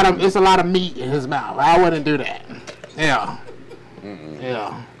 it's a lot of meat in his mouth. I wouldn't do that. Yeah.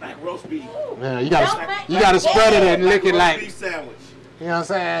 Yeah. Like roast beef. Yeah. You gotta spread it and lick it roast like. beef sandwich. You know what I'm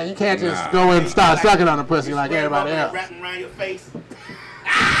saying? You can't just Nah. go and start sucking on the pussy like Spread everybody it up else. and wrap it around your face.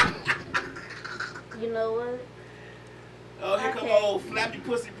 You know what? Oh, here come Okay. old flappy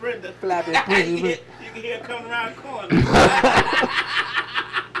pussy Brenda. Flappy you, pussy. can hear her coming around the corner.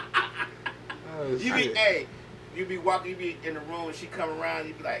 You be walking, you be in the room, and she come around,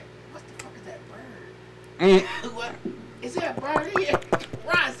 you be like, what the fuck is that bird? What? Is there a bird here?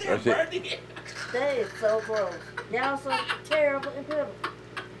 Ron, is there a bird here? That is so gross. Y'all so terrible and pitiful.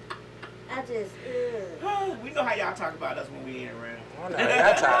 I just, We know how y'all talk about us when we ain't around.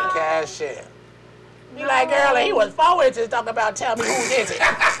 That talking cash shit. Be like, girl, he was 4 inches talking about tell me who's is it.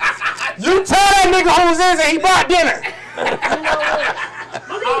 You tell that nigga who's is it, he brought dinner.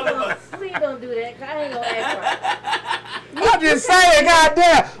 you know what? Please don't do that, 'cause I ain't gonna act right. I'm just saying,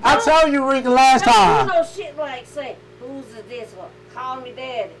 goddamn. I told you, Rika, last You time. know shit like, say, who's this one? Call me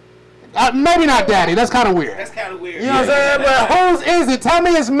daddy. Maybe not daddy, that's kind of weird. That's kind of weird. You know what I'm saying? But whose is it? Tell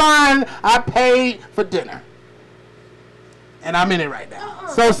me it's mine. I paid for dinner. And I'm in it right now.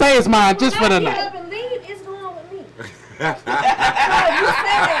 So say it's mine just for the When I get night. up and leave, it's going with me. So you say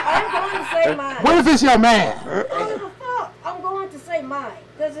that, I'm going to say mine. What if it's your man? I don't give a fuck. I'm going to say mine,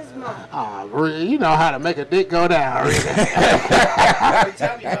 because it's mine. Oh, you know how to make a dick go down, Rika. They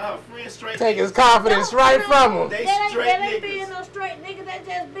tell me about her friends straight. Take his confidence right from him. They That straight ain't being niggas. no straight nigga, that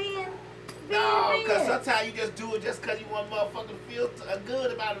just being No, because being. sometimes you just do it just because you want motherfucker to feel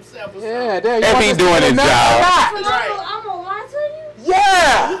good about himself or something. Yeah, there you If want he this doing nigga his to know job. a lot. So Right. I'm gonna lie to you? You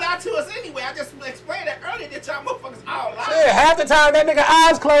Yeah. lied to us anyway. I just explained that earlier that y'all motherfuckers all lie. Yeah, half the time that nigga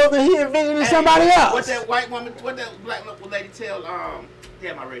eyes closed and he envisioning somebody What else. that white woman, what that black lady tell,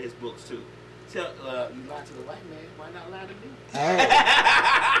 damn, I read his books too. Tell, you lie to the white man, why not lie to me? Hey.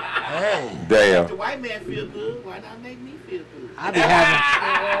 Hey. If Damn. the white man feel good, why not make me feel good? I be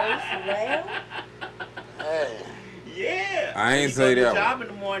having. Well, Hey. Yeah. I ain't You say go to that your job in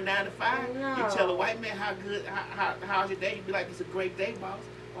the morning 9 to 5. No. You tell a white man how's your day. You be like, it's a great day, boss.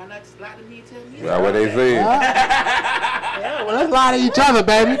 Why not just lie to me and tell me? That's what they say. Yeah, well, let's lie to each other,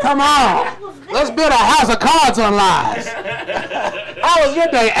 baby. Come on. Let's build a house of cards on lies. How was your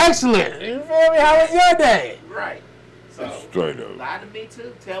day? Excellent. You feel me? How was your day? Right. So Straight up. lie to me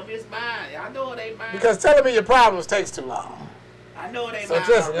too. Tell me it's mine. I know it ain't mine. Because telling me your problems takes too long. I know it ain't So mine.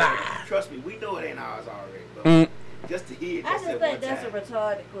 just already. lie. Trust me, we know it ain't ours already. But just to hear it I just just at think one that's a time.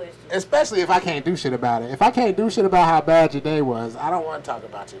 retarded question. Especially if I can't do shit about it. If I can't do shit about how bad your day was, I don't want to talk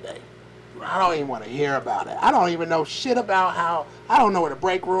about your day. I don't even want to hear about it. I don't even know shit about how. I don't know where the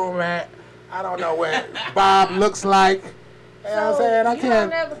break room at. I don't know what Bob looks like. You know what I'm saying? I you don't can't.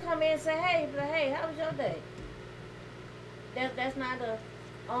 never come in and say, hey, how was your day? That's not a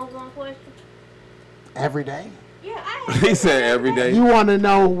ongoing question. Every day? Yeah, I have. He said every day. You want to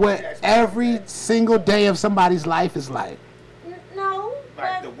know what every single day of somebody's life is like. No,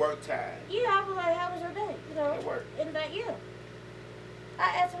 Like but the work time. yeah, I was like, how was your day? You know, At work. and that, yeah.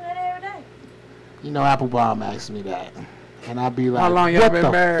 I ask him that every day. You know, Applebaum asks me that. And I be like, How long y'all what been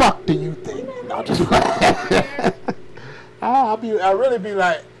the married? fuck do you think? No, just I really be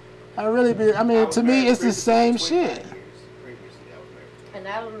like, I mean, to me, it's the same shit. And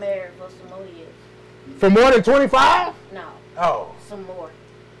I was married for some more years. For more than 25? No, Oh, some more.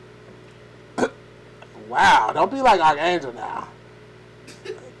 wow. Don't be like Archangel now.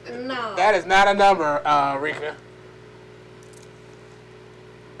 No. That is not a number, Rika.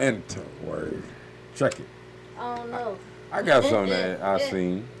 Enter word. Check it. I don't know. I got something that I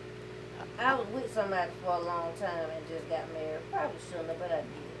seen. I was with somebody for a long time and just got married. Probably shouldn't have, but I did.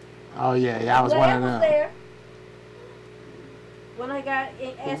 Oh, yeah, I was one of them. There. When I got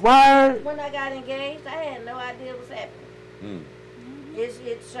when I got engaged, I had no idea what was happening.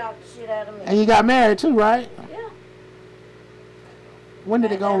 It shocked the shit out of me. And you got married too, right? Yeah. When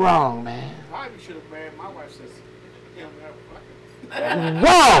did it go wrong, man? Probably should have married my wife since Whoa!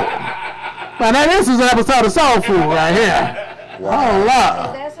 Man, now this is an episode of Soul Food right here. Wow. Hold And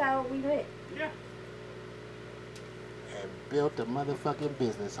up. that's how we met. Yeah. And built a motherfucking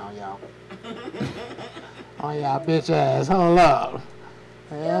business on y'all. On y'all bitch ass. Hold up.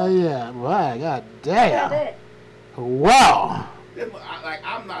 Hell yeah. Boy, god damn. Wow.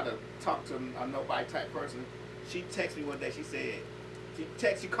 I'm not a talk to a nobody type person. She texted me one day.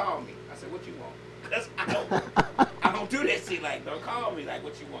 She called me. I said, what you want? Because I don't do that shit. Like, don't call me. Like,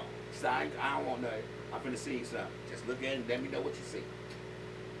 what you want? She said, I don't want nothing. I'm finna see you something. Just look at it and let me know what you see.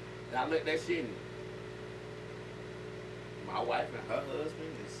 And I looked that shit and my wife and her husband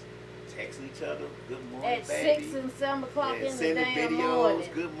is texting each other, good morning, At baby. 6 and 7 o'clock in the sending damn videos, morning.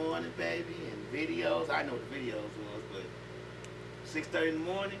 good morning, baby, and videos. I know what the videos was, but 6:30 in the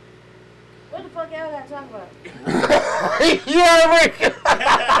morning. What the fuck y'all got to talk about? Yeah, Rika.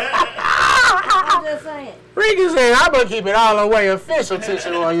 I'm just saying. Rika said, I'm going to keep it all the way official tissue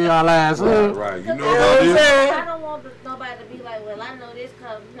on y'all ass. Right. You know what about I'm this? saying? I don't want nobody to be like, well, I know this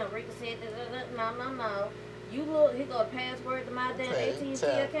because, Rika said this. No. You look, he got a password to my damn AT&T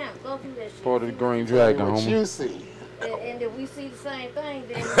account. Go through that shit. For the See Green what Dragon, What homie. you see. And if we see the same thing,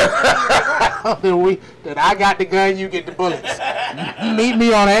 then Then I got the gun, you get the bullets. Meet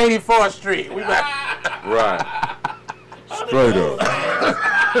me on 84th Street. We back. Right. Straight up.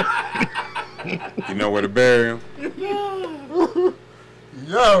 You know where to bury him?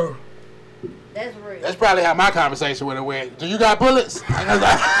 Yo. that's real. That's probably how my conversation would have went. Do you got bullets?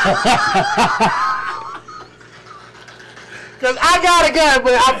 Because I got a gun,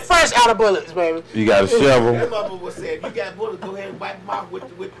 but I'm fresh out of bullets, baby. You got a shovel. That motherfucker was saying, if you got bullets, go ahead and wipe them off wipe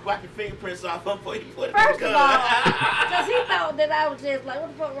your fingerprints off before you put it in the First of all, gun. because he thought that I was just like,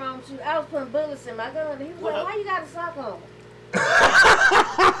 what the fuck wrong with you? I was putting bullets in my gun. And he was like, why you got a sock on?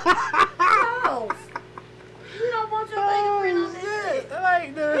 No. You don't want your fingerprint on this shit. He's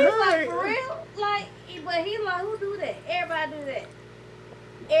like, for real? Like, but he like, who do that? Everybody do that.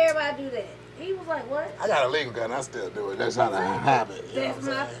 Everybody do that. He was like, what? I got a legal gun. I still do it. That's how I have it. You know That's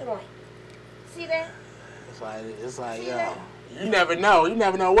what I'm my saying? point. See that? It's like, See yo, that? you never know. You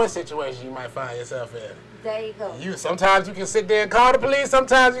never know what situation you might find yourself in. There you go. Sometimes you can sit there and call the police.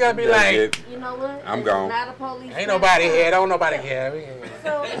 Sometimes you gotta be That's like, it. You know what? I'm It's gone. Not a police. ain't nobody here. Don't nobody care.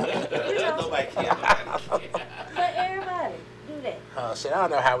 So, you know, Nobody cares. but everybody do that. Oh shit! I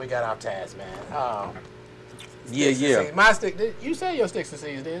don't know how we got off task, man. Oh, Yeah. see, my stick. You said your sticks and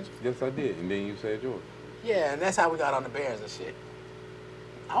seeds, didn't you? Yes, I did. And then you said yours. Yeah, and that's how we got on the bears and shit.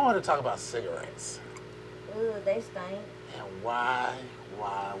 I want to talk about cigarettes Ugh, they stink. and why?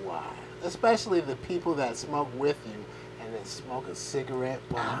 Especially the people that smoke with you and then smoke a cigarette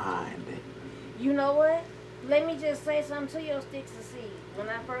behind it. You know what? Let me just say something to your sticks and seeds. When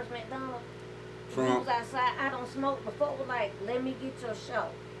I first met Donald, we was outside. I don't smoke. The folk was like, let me get your show.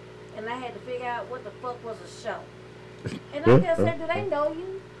 And I had to figure out what the fuck was a show. And I just said, do they know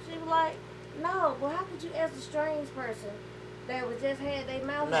you? She was like, no. Well, how could you ask a strange person that was just had their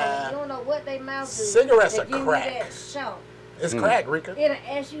mouth Nah. on? You don't know what they mouth do. Cigarettes to are give crack. You that show. It's crack, Rika. It'll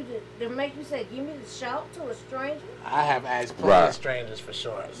ask you to make you say, give me the shout to a stranger. I have asked plenty Right. of strangers for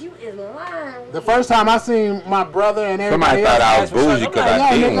sure. You is lying. The first time I seen my brother and everybody Somebody thought else I was ask for bougie shit, 'cause I'm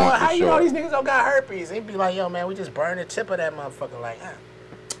like, I yo, didn't nigga, want how the you know short. these niggas don't got herpes? He'd be like, yo, man, we just burn the tip of that motherfucker like,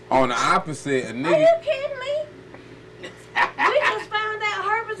 On the opposite, a Are nigga. you kidding me? We just found out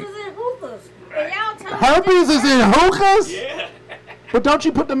herpes is in hookahs. And y'all telling me herpes this is in hookahs? Yeah. But don't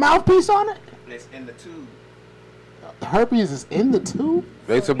you put the mouthpiece on it? It's in the tube. Herpes is in the tube?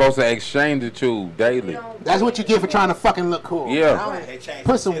 They supposed to exchange the tube we daily. don't That's do what you it. get for trying to fucking look cool. Yeah. They changed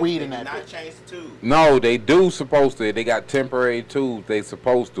Put the some tip. weed They in did that not bitch. change the tube. No, they do supposed to. They got temporary tubes. They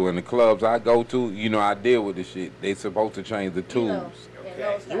supposed to. In the clubs I go to, I deal with the shit. They supposed to change the You know, tubes. and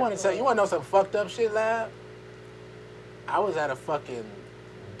Okay. You want to know some fucked up shit, Lab? I was at a fucking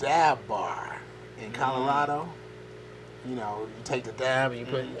dab bar in Colorado. You know, you take the dab and you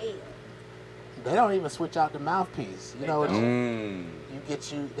put. They don't even switch out the mouthpiece. You know,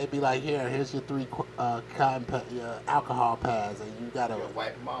 they be like, here's your 3 your alcohol pads, and you gotta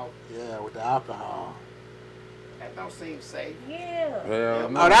wipe them off. Yeah, with the alcohol. That don't seem safe. Yeah. Hell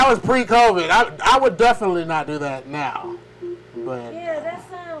no. Oh, that was pre-COVID. I would definitely not do that now. But Yeah, that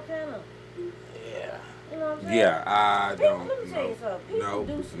sounds kind of. yeah. You know what I'm saying? Yeah, I don't. Let me tell you something. People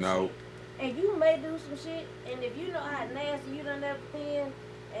do some shit. And you may do some shit, and if you know how nasty you done ever been,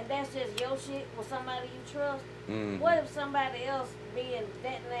 and that's just your shit with somebody you trust, what if somebody else being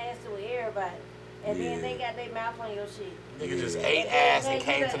that nasty with everybody, and then they got their mouth on your shit? Nigga just ate ass and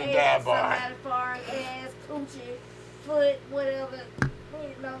came to the dab bar. Somebody foreign ass, coochie, foot, whatever.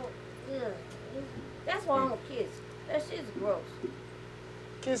 You know, that's why I don't kiss. That shit's gross.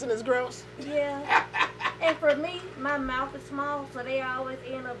 Kissing is gross. Yeah. And for me, my mouth is small, so they always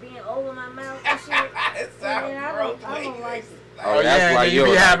end up being over my mouth and shit. It sounds gross. I don't like it. Oh, that's why you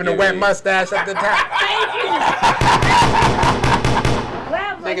be having a wet mustache at the top.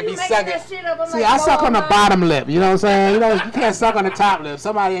 Nigga be sucking. See, I suck on the bottom lip. You know what I'm saying? You know, you can't suck on the top lip.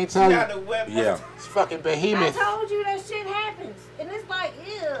 Somebody ain't tell you. Yeah. It's fucking behemoth. I told you that shit happens, and it's like,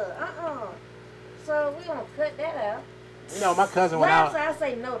 So we gonna cut that out. You know, my cousin went out. I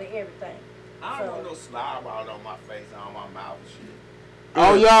say no to everything. I don't want no slob out on my face and on my mouth and shit.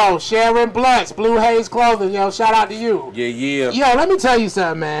 Oh, yo, Sharon Blunts, Blue Haze Clothing, yo, shout out to you. Yeah. Yo, let me tell you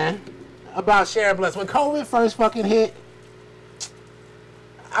something, man, about Sharon Blunts. When COVID first fucking hit,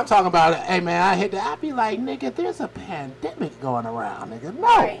 I'm talking about, hey, man, I be like, nigga, there's a pandemic going around, nigga. No,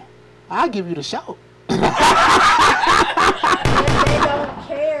 right. I'll give you the show. They don't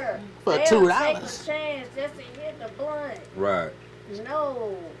care. For $2. Take a chance just to hit the blunt. Right.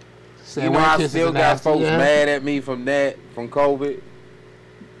 No. You know, I still got folks mad at me from COVID.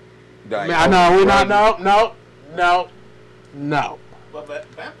 Like, I know, we not, no. But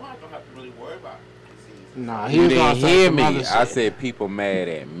vampires don't have to really worry about disease. Nah, you didn't hear me. I said people mad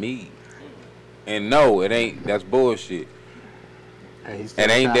at me. And no, it ain't. That's bullshit. It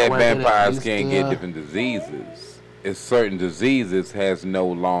ain't that vampires can't get different diseases. It's certain diseases has no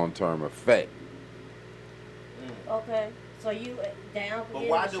long-term effect. Okay, so you down for But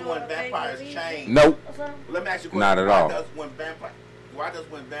why do when vampires change? Nope. Let me ask you a question. Not at all. Why does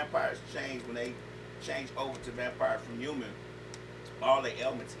when vampires change, when they change over to vampire from human, all their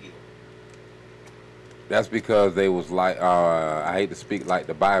ailments heal? That's because they was like, I hate to speak like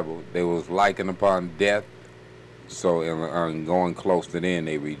the Bible, they was likened upon death, so in going close to the end,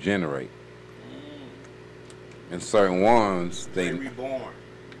 they regenerate. And certain ones, they reborn.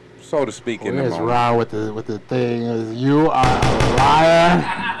 So to speak, in the moment. What's wrong with the thing is you are a liar.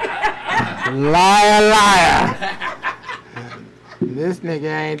 Liar. This nigga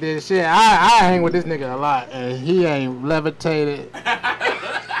ain't did shit. I hang with this nigga a lot, and he ain't levitated.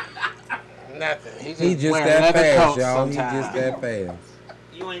 Nothing. He just that fast, y'all. He just that fast.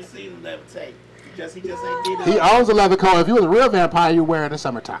 You ain't seen him levitate. He just ain't did it. He owns a leather coat. If you was a real vampire, you wear it in the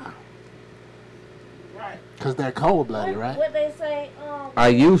summertime. Right. Cause they're cold blooded, right? What they say? I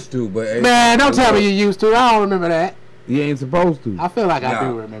used to, but man, don't tell me you used to. I don't remember that. You ain't supposed to. I feel like I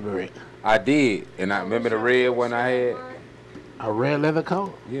do remember it. I did, and I remember the red one I had. A red leather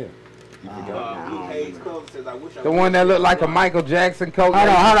coat? Yeah. Blue Haze Clothing says, I wish I the one that looked like a Michael Jackson coat.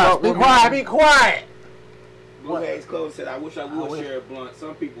 Hold on. Be quiet, be quiet. Blue Haze Clothing said, I wish I would share a blunt.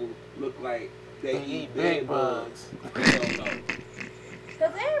 Some people look like they eat bed bugs. Because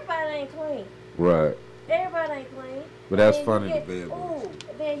everybody ain't clean. Right. Everybody ain't clean. But that's funny, the bed bugs.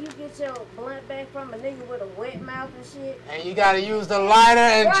 Then you get your blunt back from a nigga with a wet mouth and shit. And you gotta use the lighter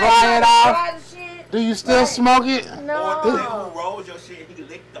and dry it off. Dry the shit. Do you still smoke it? No. Or the nigga who rolls your shit, he can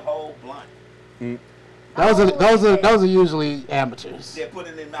lick the whole blunt. Those are usually amateurs. They put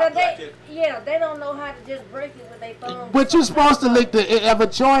it in their mouth like this. Yeah, they don't know how to just break it with their thumb. But you're supposed to lick the end of a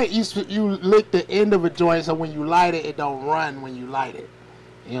joint. You lick the end of a joint, so when you light it, it don't run when you light it.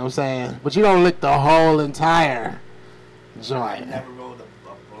 You know what I'm saying? But you don't lick the whole entire joint. I never rolled a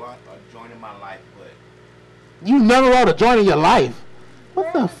blunt or joint in my life, but you never rolled a joint in your life?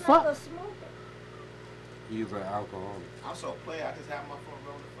 What the fuck? He's an alcoholic. I'm so player. I just have my phone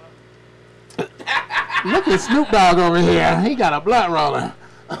rolling fun. Look at Snoop Dogg over here. He got a blunt roller.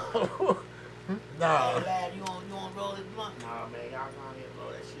 No. Hey, lad, you want roll this blunt? Nah, man, y'all gonna here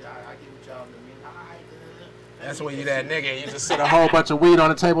roll that shit. I get with y'all in a minute. That's when you that nigga. You just sit a whole bunch of weed on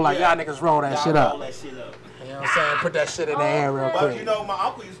the table like y'all niggas roll that shit up. Roll that shit up. You know what I'm saying? Put that shit in the air real quick. But you know, my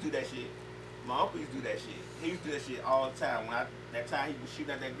uncle used to do that shit. My uncle used to do that shit. He used to do that shit all the time. That time he was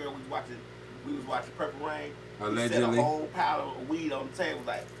shooting at that girl, we was watching Purple Rain. He set a whole pile of weed on the table,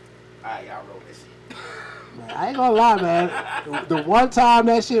 like, all right, y'all roll that shit. Man, I ain't gonna lie, man. The one time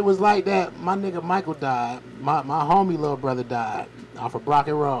that shit was like that, my nigga Michael died. My homie little brother died off of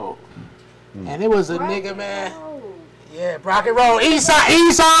Brockett Road. And it was a nigga, man. Yeah, Brockett Road, East Side. You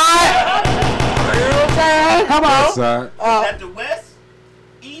know what I'm saying? Come on. West side. Is that the west,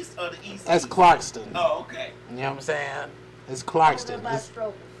 east, or the east? That's Clarkston. Oh, okay. You know what I'm saying? It's Clarkston.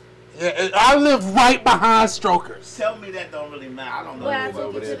 Strokers. Yeah, I live right behind Strokers. Tell me that don't really matter. I don't know. Well, I who took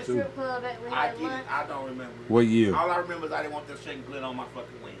over you to there the too. strip club that we I had get it. lunch. I don't remember. What year? All I remember is I didn't want that shit glitter on my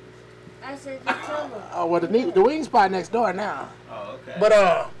fucking wings. I said, just tell them. Oh, well, the wing spot next door now. Oh, okay. But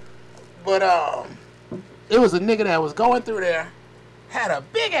it was a nigga that was going through there, had a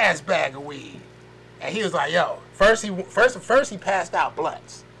big ass bag of weed, and he was like, "Yo, first he passed out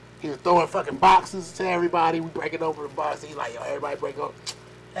blunts. He was throwing fucking boxes to everybody. We breaking over the box. He like, yo, everybody break up.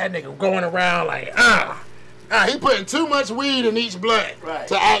 That nigga going around like, he putting too much weed in each blunt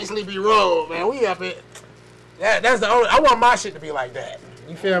to actually be rolled, man. We up it. That's the only. I want my shit to be like that.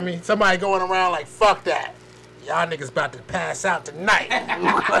 You feel me? Somebody going around like, fuck that. Y'all niggas about to pass out tonight. You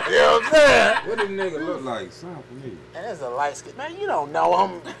know what I'm saying? What did nigga look like? Sound for me. Man, that's a light skin. Man, you don't know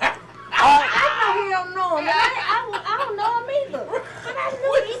him. I know he don't know him. I don't know him either. But I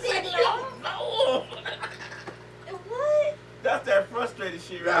knew he didn't know him. What? That's that frustrated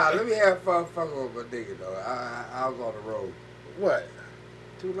shit, Nah, right? let me have fun fucking with my nigga, though. I was on the road. What?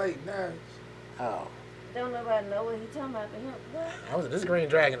 Too late now. Oh. Don't nobody know what he talking about to him. What? This green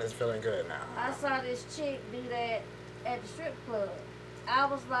dragon is feeling good now. I saw this chick do that at the strip club. I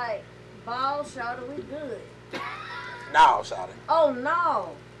was like, ball shorty, we good. No, shawty. Oh, no.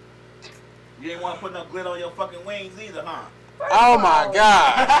 You didn't want to put no glitter on your fucking wings either, huh? Oh, my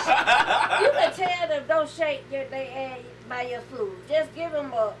God. You can tell them don't shake they ass by your food. Just give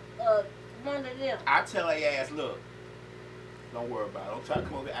them a one of them. I tell her ass, look, don't worry about it. Don't try to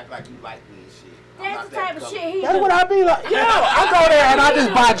come over here and act like you like me and shit. That's the type of shit he That's do. what I be like. Yo, I go there and I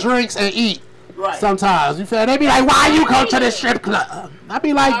just buy drinks and eat. Right. Sometimes, you feel? They be like, why you come to the strip club? I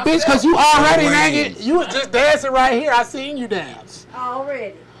be like, bitch, because you already naked. You was just dancing right here. I seen you dance.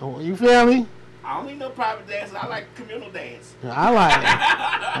 Already. You feel me? I don't need no private dances. I like communal dance. I like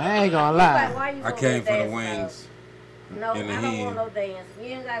it. I ain't gonna Like, lie. why you I gonna came for the dance, wings. No, in the I don't hand. want no dance. You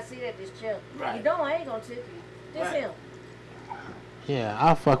ain't gotta see that this chill. Right. You don't, I ain't gonna tip you. Just Right. him. Yeah,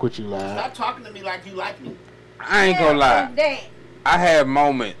 I'll fuck with you, lad. Stop talking to me like you like me. I ain't gonna lie. And that. I have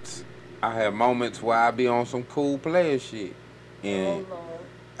moments. Where I be on some cool player shit. And Oh, Lord.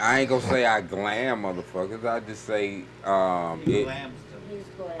 I ain't gonna say I glam motherfuckers. I just say You it, lambs. He's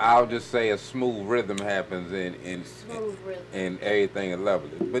going. I'll just say a smooth rhythm happens and Smooth rhythm. and everything is lovely.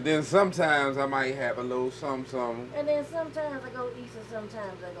 But then sometimes I might have a little something. And then sometimes I go east and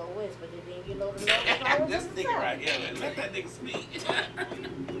sometimes I go west, but then you know the north is always This in the nigga south. right here, man. Let that nigga speak.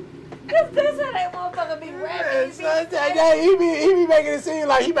 This how that motherfucker be rapping. He be making it seem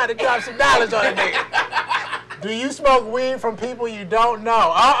like he about to drop some dollars on a nigga. Do you smoke weed from people you don't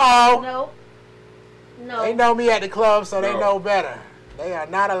know? No. No. They know me at the club, so they No. know better. They are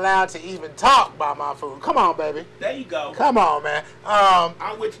not allowed to even talk about my food. Come on, baby. There you go. Come on, man.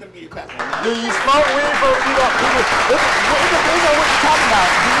 I'm with you. Let me give you a clap. Do you smoke weed from you don't? It depends on what you're talking about.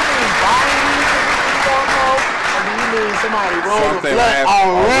 Do you mean buying weed from people you don't know, or do you mean somebody rolled a Something blunt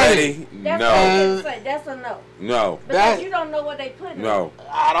happened already? That's No. what I say. That's a no. No. Because That- you don't know what they put in. No.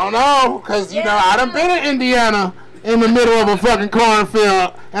 I don't know, cause you know Yeah. I done been in Indiana in the middle of a fucking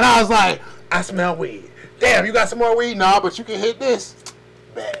cornfield, and I was like, I smell weed. Damn, you got some more weed? No, but you can hit this.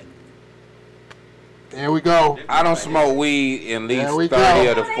 Bet. There we go. I don't smoke weed in at There we least go. 30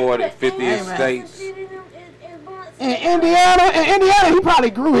 of the Oh, they 40, put 50 Hey, man. states. shit in them in blunts. In Indiana, he probably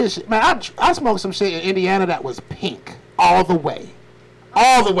grew his shit. Man, I smoked some shit in Indiana that was pink all the way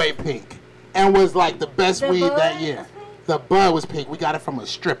pink, and was like the best The weed bud that was year. pink? The bud was pink. We got it from a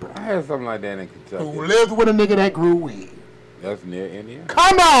stripper I had something like that in who Kentucky. lived with a nigga that grew weed. That's near Indiana.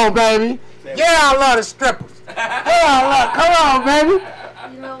 Come on, baby. Yeah, I love the strippers. Come on, baby.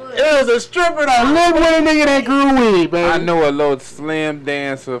 You know what? It was a stripper that lived with a nigga that grew weed, baby. I know a little slim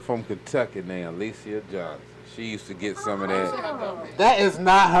dancer from Kentucky named Alicia Johnson. She used to get some of that. Oh, That is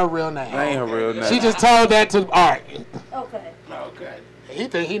not her real name. That ain't her real name. She just told that to Art. okay. Okay. He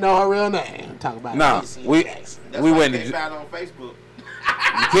think he know her real name. Talk about No, Alicia we Jackson. That's we why went they to. found on Facebook.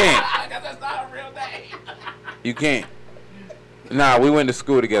 You can't. That's not a real name. You can't. Nah, we went to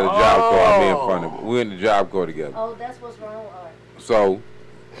school together. Job Corps. I'm being funny. We went to Job Corps together. Oh, that's what's wrong with art. So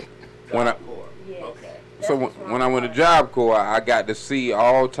when I Yes. Okay. That's so when I went to Job Corps, I got to see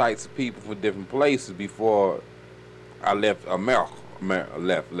all types of people from different places before I left America.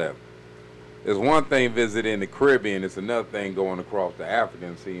 Left. It's one thing visiting the Caribbean. It's another thing going across the Africa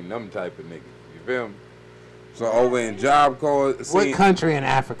and seeing them type of niggas. You feel me? So over in Job Corps, what country in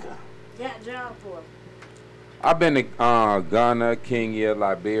Africa? Yeah, Job Corps. I've been to Ghana, Kenya,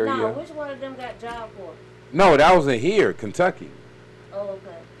 Liberia. No, which one of them got Job Corps? No, that was in here, Kentucky, Oh,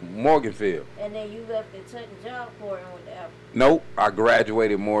 okay. Morganfield. And then you left Kentucky Job Corps and went to Africa. Nope, I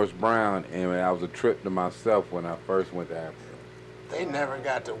graduated Morris Brown, and that was a trip to myself when I first went to Africa. They never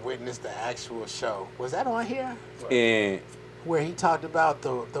got to witness the actual show. Was that on here? And Where he talked about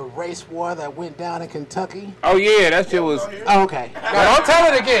the race war that went down in Kentucky? oh yeah, that shit was. Oh, okay. Now, don't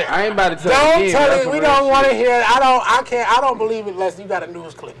tell it again. I ain't about to tell Don't it again. tell That's it. some We real don't want to shit. hear it. I don't believe it unless you got a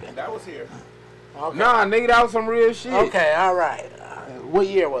news clipping. That was here. Okay. Nah, nigga, that was some real shit. Okay, all right. What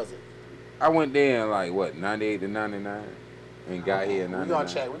year was it? I went there in like what, 98 to 99, and got here in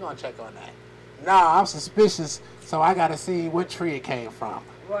 99. We're gonna check on that. Nah, I'm suspicious, so I gotta see what tree it came from.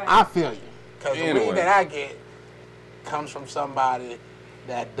 Right. I feel you, cause the Anyway. weed that I get comes from somebody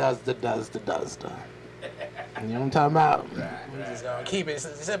that does the. You know what I'm talking about? We're just gonna keep it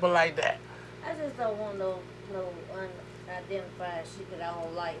simple like that. I just don't want no unidentified shit that I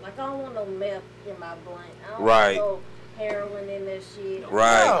don't like. Like, I don't want no meth in my blunt. I don't Right. want no heroin in that shit.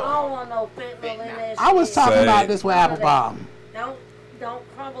 Right. I don't want no fentanyl in that shit. I was talking Say. about this with None of Applebaum. Don't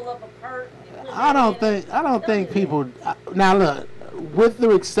crumble up a perk. and put I it don't in it. think do people. Now look, with the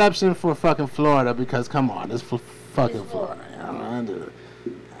exception for fucking Florida, because come on, it's for fucking It's Florida. Florida.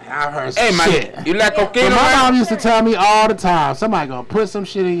 I've heard Hey some man, shit. you like Yeah. cocaine? But my man? mom used to tell me all the time, somebody gonna put some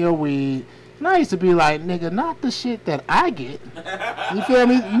shit in your weed. And I used to be like, nigga, not the shit that I get. You feel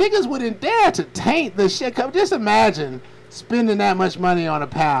me? Niggas wouldn't dare to taint the shit. Just imagine spending that much money on a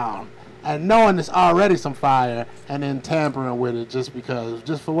pound and knowing it's already some fire and then tampering with it just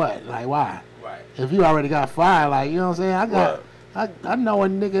for what? Like, why? Right. If you already got fire, like, you know what I'm saying? I know a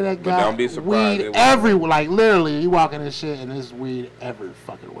nigga that But don't be got surprised weed it everywhere. Like, literally, you walk in this shit and there's weed every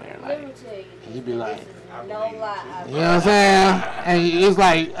fucking where. Let Like, me tell you. you be like, this is no lie. you know what I'm saying? And it's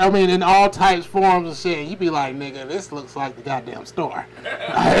like, I mean, in all types, forms, and shit. You be like, nigga, this looks like the goddamn store.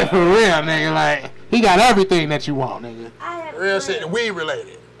 Like, for real, nigga. Like, he got everything that you want, nigga. I have a Real friend, shit, weed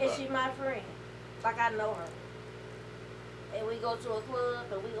related. and she my friend. Like, I know her. And we go to a club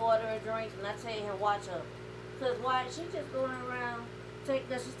and we order her drinks and I tell him watch her. Cause why? She just going around cause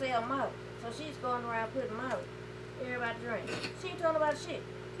she stay on model. So she's going around putting model. Everybody drink. She ain't talking about shit.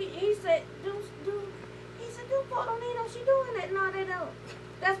 He said, he said, do folk don't need no, she doing that. No, they don't.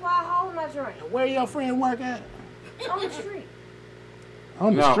 That's why I hold my drink. Where your friend work at? On the street.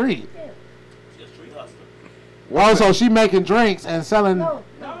 On the No. street. Yeah. She's a street hustler. Oh, so she making drinks and selling. No.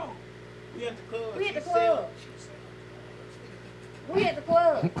 No. We at the club. We at the She club. sell- We at the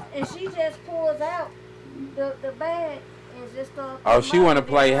club. And she just pulls out the bag and just starts. Oh, she want to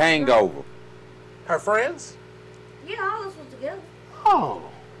play Hangover. Her friends? Yeah, all of us was together. Oh.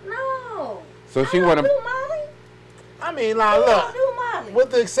 No. So she I don't want do to. Molly. I mean, like, Who look. don't do Molly? With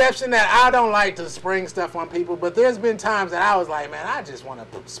the exception that I don't like to spring stuff on people, but there's been times that I was like, man, I just want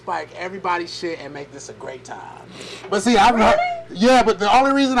to spike everybody's shit and make this a great time. But see, yeah, but the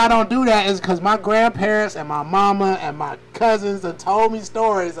only reason I don't do that is because my grandparents and my mama and my cousins have told me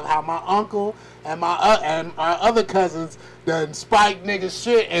stories of how my uncle and my other cousins done spike niggas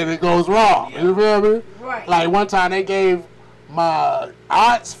shit and it goes wrong. You feel me? Right. Like one time they gave my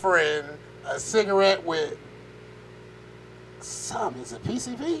aunt's friend a cigarette with is it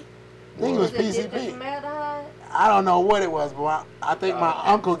PCP? I think it was PCP. I don't know what it was, but I think my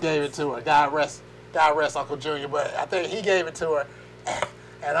uncle gave it to her. God rest Uncle Junior, but I think he gave it to her.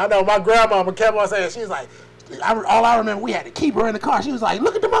 And I know my grandmama kept on saying, she was like, all I remember, we had to keep her in the car. She was like,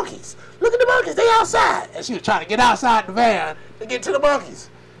 look at the monkeys. Look at the monkeys. They outside. And she was trying to get outside the van to get to the monkeys.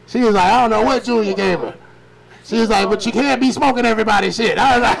 She was like, I don't know what Junior gave her. She was like, but you can't be smoking everybody's shit.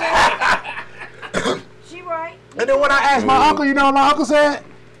 I was like, She right. and then when I asked my uncle, you know what my uncle said?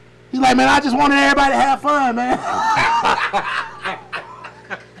 He's like, man, I just wanted everybody to have fun, man.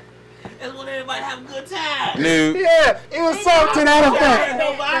 That's when everybody have a good time. No. Yeah, it was something to that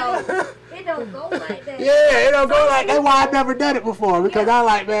effect. It don't go like that. Yeah, it don't go like that's why I've never done it before because I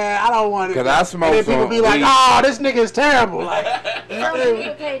like, man, I don't want it. 'Cause I smoke and then people some be like, weed. oh, this nigga is terrible. Like, Some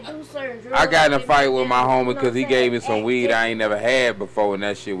people can't do certain drugs. I got in a They fight make with my them, you homie know because he what I'm gave me saying? some weed I ain't never had before, and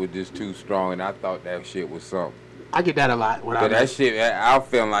that shit was just too strong, and I thought that shit was something. I get that a lot. But that shit, I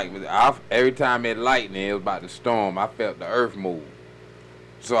felt like every time it lightened, it was about to storm. I felt the earth move.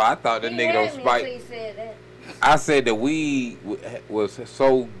 So I thought the He nigga had don't me until spike. he said that. I said the weed was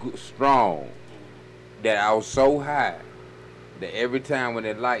so strong that I was so high that every time when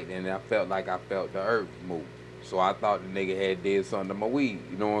it lighted, and I felt like I felt the earth move. So I thought the nigga had did something to my weed.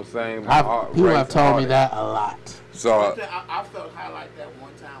 You know what I'm saying? People have told me that a lot. So I felt high like that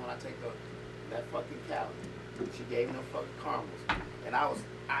one time when I take that fucking Cali. She gave me them fucking caramels, and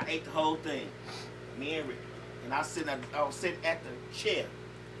I ate the whole thing. Me and Rick, and I was sitting at the chair,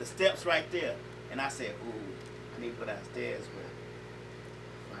 the steps right there, and I said, "Ooh, I need to go downstairs,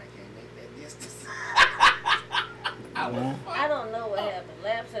 but I can't make that distance." I don't know what happened.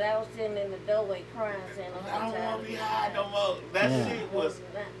 Lab said I was sitting in the doorway crying, saying, I don't want to be high no more. That shit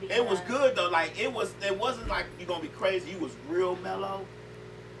was good though. Like it wasn't like you gonna be crazy. You was real mellow,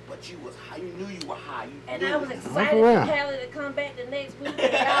 but you was high. You knew you were high. And I was excited for Callie to come back the next week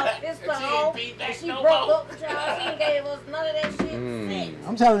and y'all pissed her off. And she broke up with y'all. She gave us none of that shit.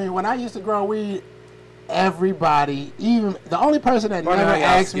 I'm telling you, when I used to grow weed, everybody, even the only person that never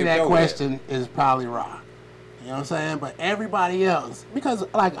asked me that question is probably Ra. You know what I'm saying? But everybody else, because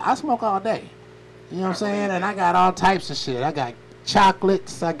like I smoke all day. You know what I'm saying? And I got all types of shit. I got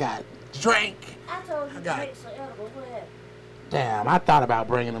chocolates. I got drink. I told you to take some edibles. What happened? Damn, I thought about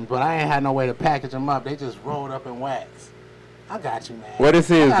bringing them, but I ain't had no way to package them up. They just rolled up in wax. I got you, man. What this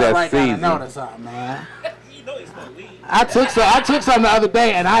is that season? I note or something, man. You know it's no weed. I took some the other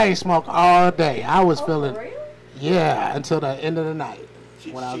day, and I ain't smoked all day. I was feeling, for real? Yeah, until the end of the night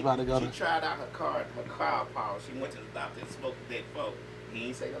when I was about to go. She tried out her crowd power. She went to the doctor and smoked that folk. He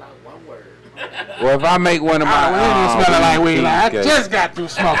ain't say not one word. Well, if I make one of my ain't smelling like weed. Like, I just got through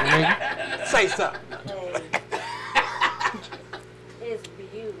smoking, nigga. Say something. It's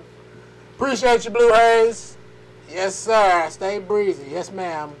beautiful. Appreciate you, Blue Haze. Yes, sir. Stay breezy. Yes,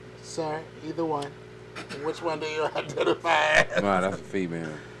 ma'am, sir. Either one. Which one do you identify as? Nah, that's a female.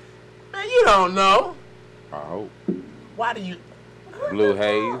 Man, you don't know. I hope. Why do you? Blue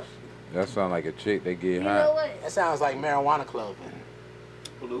Haze. That sound like a chick that get You high. know what? That sounds like marijuana clothing.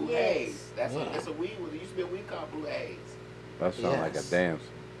 Blue Haze. That's a weed. There used to be a weed called Blue Haze. That sound like a dance.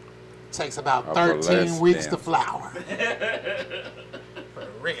 Takes about A 13 burlesque weeks to dance. flower. For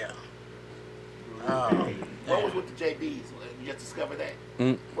real. Oh, What was with the JBs? You just discovered that?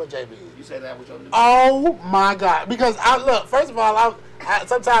 what JB? You said that was your new. Oh my God! Because first of all,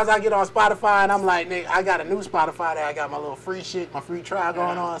 sometimes I get on Spotify and I'm like, nigga, I got a new Spotify that I got my little free shit, my free trial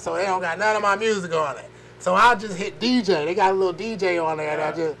going on, so they don't got none of my music on it. So I'll just hit DJ. They got a little DJ on there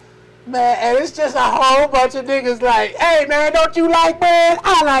that I just, man, and it's just a whole bunch of niggas like, hey man, don't you like bread?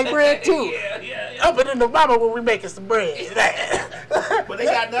 I like bread too. Yeah. Up in the mama when we making some bread. But they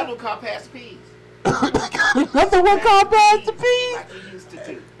got another one called Past Peas. Another one called Pastor P. Like they used to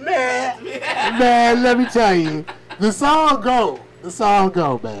do. Man, let me tell you, the song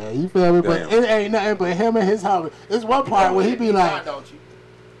go, man. You feel me? But it ain't nothing but him and his hobby. There's one part where he be like, don't you?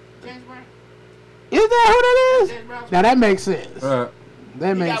 James Brown. is that who that is? James Brown's Now that makes sense. That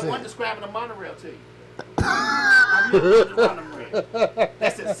He makes got one sense. describing a monorail to you. I knew it was a monorail.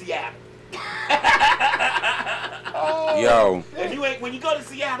 That's in Seattle. Yo, If you ain't, when you go to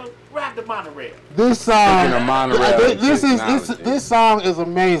Seattle, ride the monorail. This song, Speaking of monorail this song is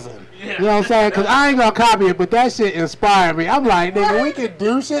amazing. You know what I'm saying? Cause I ain't gonna copy it, but that shit inspired me. I'm like, nigga, we can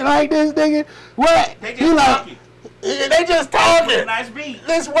do shit like this, nigga. What? They He just like, talking. they just talking. Nice beat.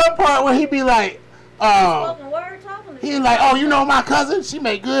 This one part where he be like, Spoken word talking to he like, oh, you know my cousin? She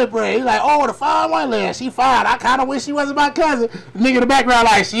make good bread. He like, oh, the fine one lady, she fine. I kind of wish she wasn't my cousin. Nigga in the background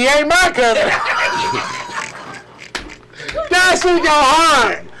like, she ain't my cousin. That shit go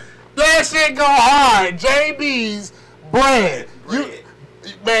hard. That shit go hard. JB's bread.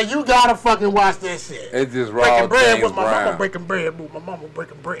 Man, you gotta fucking watch that shit. it's just raw Breaking bread James with my mama Brown. breaking bread. My mama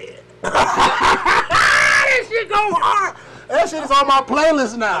breaking bread. That shit go hard. That shit is on my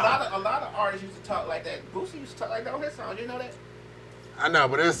playlist now. A lot of artists used to talk like that. Boosie used to talk like that on his song. You know that? I know,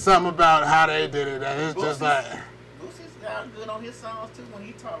 but there's something about how they did it that it's just like. Boosie's sound good on his songs too when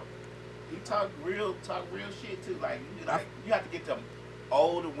he talk. He talk real shit too. Like you have to get them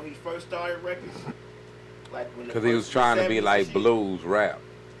older when he first started records. Like when Because he was trying to be 70s like shit. blues rap.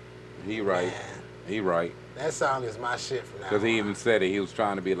 He right. That song is my shit from now. Because he even said it. He was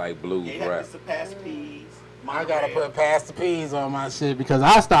trying to be like blues Yeah, he had rap. to surpass P's. I gotta put Pastor P's on my shit because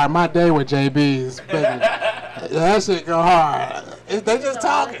I start my day with JB's. Baby. That shit go hard. They just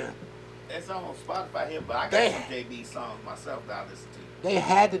talking. It's on Spotify here, but I got Damn. some JB songs myself that I listen to. They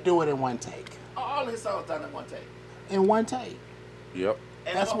had to do it in one take. All his songs done in one take. In one take. Yep.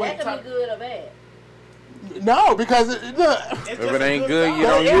 And That's the what- whole That time- could be good or bad. No, because look, it's If just it a ain't good good, song. you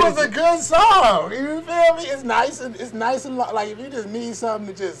don't it use was a it. good song. You feel me? It's nice and like if you just need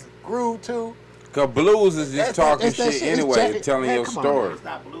something to just groove to. Because blues is just That's- talking it's that shit shit. It's anyway, Jack- telling man, your come on, story. It's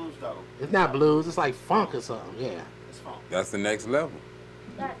not blues though. It's not blues. It's like funk or something. Yeah. It's funk. That's the next level.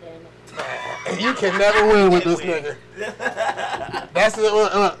 God damn it. You can never win with this nigga. That's it.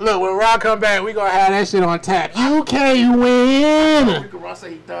 Look, when Rob come back, we gonna have that shit on tap. You can't win. Rick Ross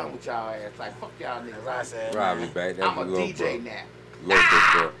say he done with y'all ass. Like, fuck y'all niggas. I said, Robbie back. That's I'm a little DJ bro. now. Little big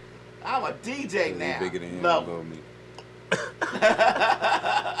bro. I'm a DJ now. Bigger than him. Love Little me.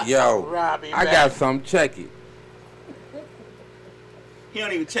 Yo, Robbie I back. got some. Check it. He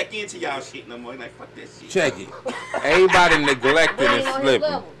don't even check into y'all shit no more. He like, fuck that shit. Check it. Everybody neglecting We and ain't on his slipping.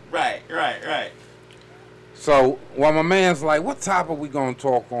 level. Right. So, while my man's like, what topic we gonna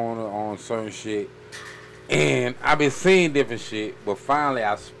talk on certain shit? And I've been seeing different shit, but finally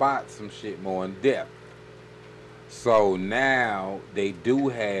I spot some shit more in depth. So now they do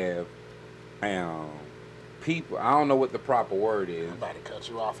have people, I don't know what the proper word is. I'm about to cut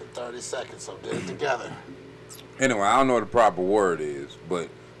you off in 30 seconds, so get it together. Anyway, I don't know what the proper word is, but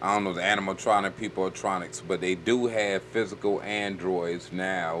I don't know the animatronic people electronics, but they do have physical androids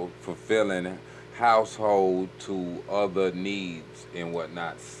now fulfilling household to other needs and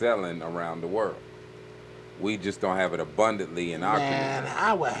whatnot, selling around the world. We just don't have it abundantly in our Man, community.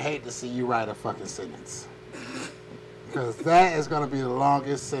 I would hate to see you write a fucking sentence. Because that is going to be the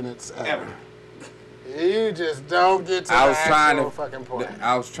longest sentence ever. You just don't get to I the was trying actual to fucking point.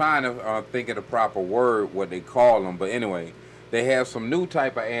 I was trying to think of the proper word, what they call them, but anyway, they have some new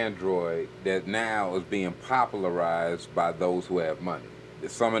type of android that now is being popularized by those who have money.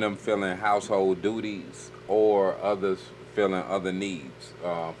 Some of them filling household duties, or others filling other needs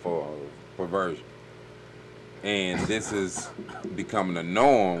for perversion. And this is becoming a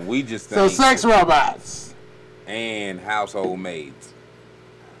norm. We just So think, sex robots. and household maids,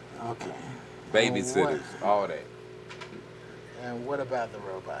 Okay. babysitters, all that. And what about the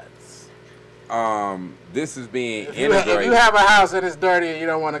robots? This is being If integrated. you have a house and it's dirty and you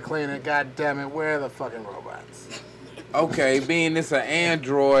don't want to clean it, god damn it, where are the fucking robots? Okay, being this an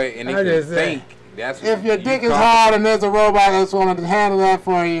android and it I can just said, think. That's If your you dick is come- hard and there's a robot that's going to handle that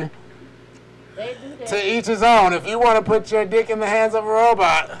for you, They do that. to each his own. If you want to put your dick in the hands of a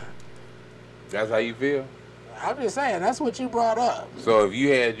robot, That's how you feel. I'm just saying, that's what you brought up. So if you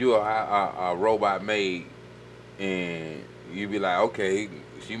had a robot maid, and you'd be like, okay,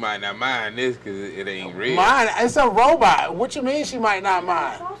 she might not mind this because it ain't real. Mine, it's a robot. What you mean she might not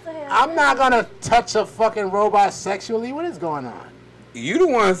mind? Supposed to have I'm not that. going to touch a fucking robot sexually. What is going on? You the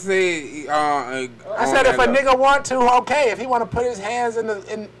one said. I said if a nigga want to, okay. If he want to put his hands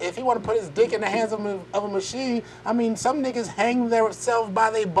if he want to put his dick in the hands of a machine, I mean, some niggas hang themselves by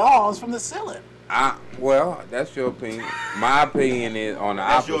their balls from the ceiling. Well, that's your opinion. My opinion is on the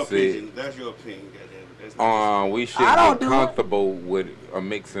That's your opposite. opinion. That's your opinion. Goddamn. That's not We I shouldn't don't get do it. comfortable with a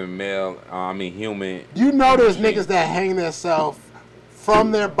mixing male. Human. You know there's niggas that hang themselves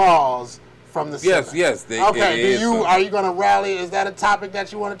from their balls from the ceiling. Yes. Okay, it is something. are you gonna rally? Is that a topic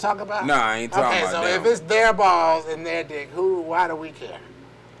that you want to talk about? No, I ain't talking Okay, about so that. if it's their balls and their dick, why do we care?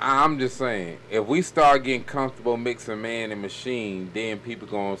 I'm just saying, if we start getting comfortable mixing man and machine, then people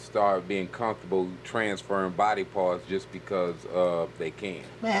gonna start being comfortable transferring body parts just because they can.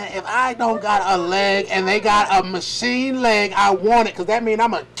 Man, if I don't got a leg and they got a machine leg, I want it, because that means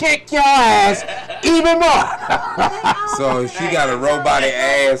I'm going to kick your ass even more. So if she got a robotic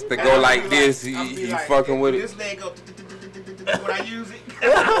ass to go like this, I'll be you like, fucking with This it. leg go when I use it.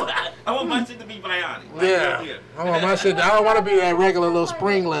 I want my shit to be bionic. Like, Yeah. I want my shit. I don't want to be that regular little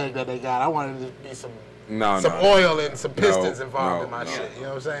spring leg that they got. I want it to be some No. oil and some pistons No, involved no, in my no. shit. You know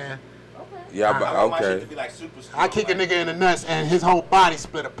what I'm saying? Okay. Yeah, I but want my shit to okay. be like super strong. I kick a nigga in the nuts and his whole body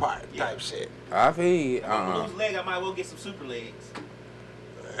split apart type shit. I feel you. If I'm gonna lose leg, I might well get some super legs.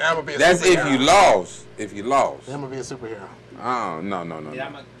 I'm going to be a That's if superhero. you lost. If you lost. I'm going to be a superhero. No. Yeah,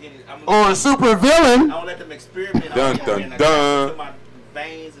 I'm gonna get it. Or a super villain. I don't let them experiment Dun, on dun, me. And I dun. put my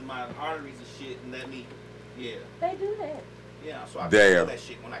veins and my arteries and shit and let me, yeah. They do that. Yeah, so I can Damn. feel that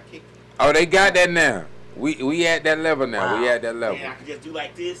shit when I kick it. Oh, they got that now. We at that level now. We at that level. And I can just do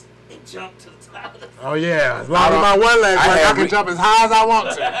like this and jump to the top of the Oh yeah, as long as my one leg, I can jump as high as I want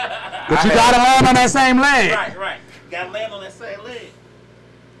to. But you gotta land on that same leg. Right. Gotta land on that same leg.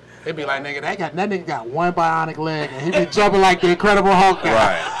 They be like, nigga, that nigga got one bionic leg, and he be jumping like the Incredible Hulk guy.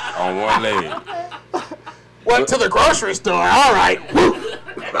 Right. On one leg. Went to the grocery store. All right.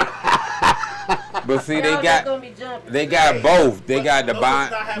 But see, Y'all they just got gonna be jumping. they got both. They got the Those of us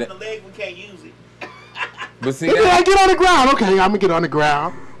bond. not having the leg, we can't use it. But see, He be that, like, get on the ground. Okay, I'm gonna get on the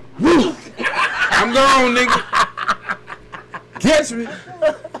ground. I'm gone, nigga. Catch me.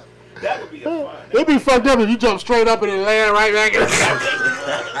 That would be a fun. It'd be fucked up if you jump straight up and then land right back.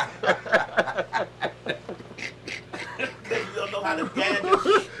 You don't know how to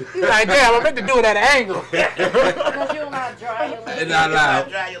dance. He's like, damn, I meant to do it at an angle. Because you don't know how to dry your legs. It's not loud.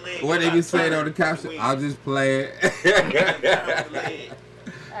 Dry your leg. What they be saying on the caption? I'll just play it.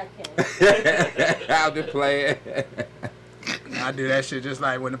 I can't. I'll just play it. I do that shit just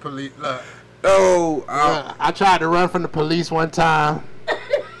like when the police, look. No. I tried to run from the police one time.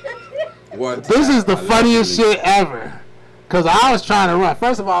 What? This is the funniest shit ever. Because I was trying to run.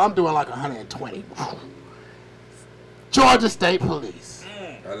 First of all, I'm doing like 120. Georgia State Police.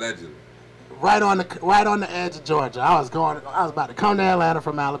 Allegedly. Right on the edge of Georgia. I was about to come to Atlanta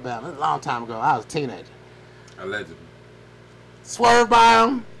from Alabama. It was a long time ago. I was a teenager. Allegedly. Swerve by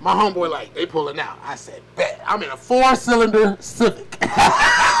them. My homeboy like, they pulling out. I said, bet. I'm in a 4-cylinder Civic.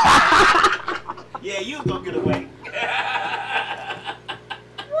 Yeah, you was gonna get away.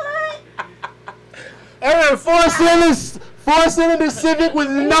 I'm in a 4-cylinder Civic with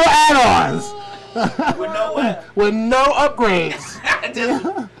no add-ons. With no what? With no upgrades.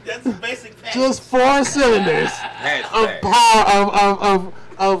 That's a basic package. Just 4 cylinders of Hashtag. power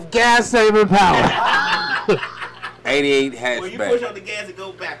of gas saving power. 88 When you push hatchback. on the gas and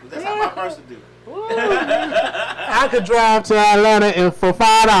go backwards. That's how my person do. I could drive to Atlanta for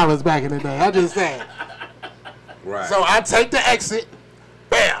 $5 back in the day. I'm just saying. Right. So I take the exit,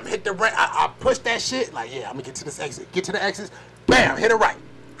 bam, hit the right. I push that shit like, yeah, I'm gonna get to this exit. Get to the exits, bam, hit a right.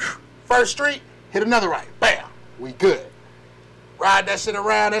 First street, hit another right, bam, we good. Ride that shit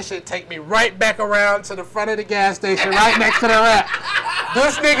around. That shit take me right back around to the front of the gas station, right next to the ramp.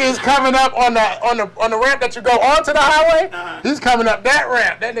 This nigga is coming up on the ramp that you go onto the highway. He's coming up that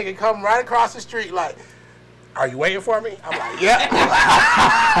ramp. That nigga coming right across the street like, are you waiting for me? I'm like, yep.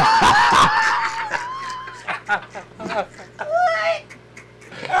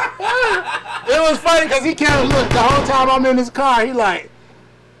 It was funny because he kept look the whole time I'm in his car. He like,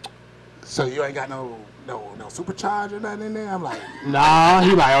 so you ain't got no supercharger or nothing in there? I'm like, nah.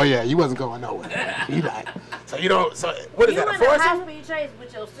 He like, oh yeah, you wasn't going nowhere. He like, so you don't. So what is You that? A in a force? high-speed chase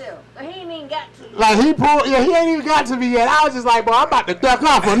with yourself. But he ain't even got to. Like he pulled, yeah, he ain't even got to me yet. I was just like, boy, I'm about to duck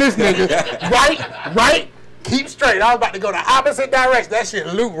off on this nigga. Right, keep straight. I was about to go the opposite direction. That shit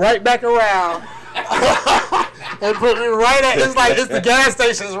loop right back around. And put me right at, it's the gas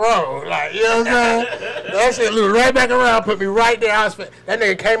station's road. Like, you know what I'm saying? That shit looped right back around, put me right there. That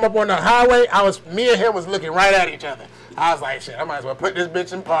nigga came up on the highway. Me and him was looking right at each other. I was like, shit, I might as well put this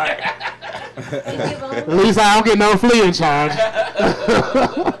bitch in park. At least I don't get no fleeing charge. See,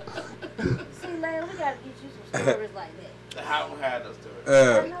 man, we gotta get you some stories like that. I don't have those stories.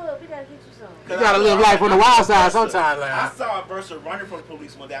 I know it. We gotta get you some. You gotta live life on the wild side sometimes, I man. saw a person running from the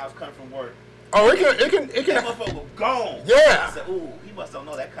police one day. I was coming from work. Oh, it That can. motherfucker was gone. Yeah. I said, ooh, he must don't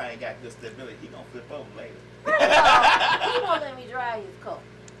know that car ain't got good stability. He gonna flip over later. First of all, he won't let me drive his car.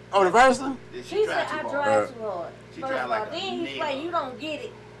 Oh, the Versa? Then She said too I hard. drive too hard. She First drive of like all, a then he nigga. like, you don't get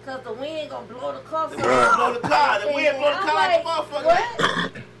it, cause the wind gonna blow the car. The wind blow the car. The wind blow the car like a motherfucker.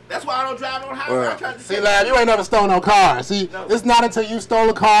 What? That's why I don't drive on highway. I try to See, lad, you ain't never stole no car. See, it's not until you stole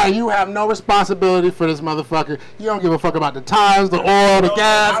a car and you have no responsibility for this motherfucker. You don't give a fuck about the tires, the oil, the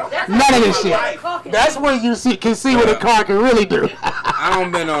gas, none of this shit. That's when you can see what a car can really do. I don't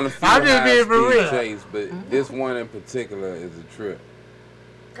been on a few I'm just being for high-speed real. chase, but this one in particular is a trip.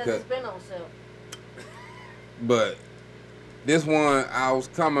 Cause it's been on sale. But this one, I was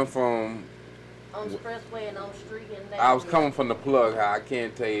coming from. On Expressway and on street and that. I was coming from the plug high. I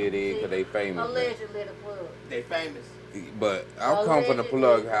can't tell you it is because they famous. Allegedly the plug. They famous. But I was coming from the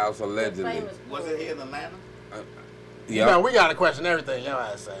plug house allegedly. Famous Was plug. it here in Atlanta? You know, we gotta question everything your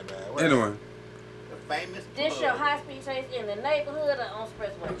ass say, man. What Anyway, The famous This plug. your high speed chase in the neighborhood or on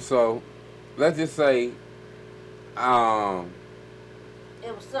Expressway? so let's just say, It was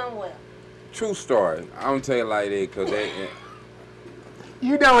somewhere. true story. I'm gonna tell you like that because they.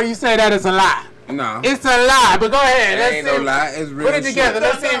 You know when you say that, it's a lie. No. It's a lie, but go ahead. It Let's ain't see. no lie. It's real Put it together. shit.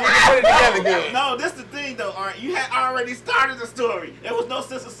 Let's see if you can put it together good. No, this the thing though, Art. You had already started the story. There was no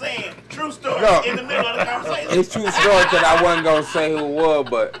sense of saying true story No. in the middle of the conversation. It's true story because I wasn't gonna say who it was,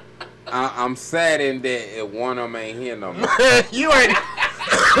 but I'm saddened that if one of them ain't here no more. you ain't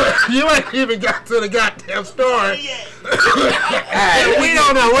even got to the goddamn story. Yeah. Alright, We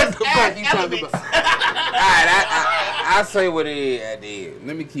don't know what the fuck Add you talking elements. about. I'll say what it is at the end.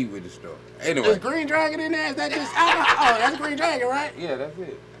 Let me keep with the story. Anyway. Is Green Dragon in there? Is that just alcohol? Oh, that's Green Dragon, right? Yeah, that's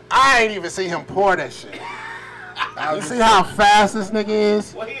it. I ain't even see him pour that shit. I You was see just- how fast this nigga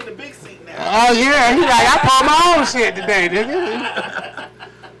is? Well, he in the big seat now. Oh yeah, he like, I poured my own shit today, nigga.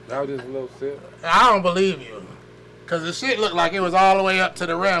 That was just a little sip. I don't believe you. Cause the shit looked like it was all the way up to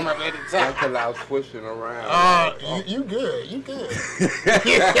the rim up at the That's top. because I was swishing around. You good.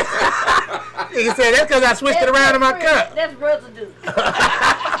 Nigga said that's cause I switched it around in my cup. That's residue.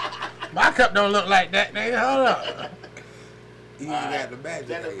 My cup don't look like that, nigga. Hold up. You got the magic.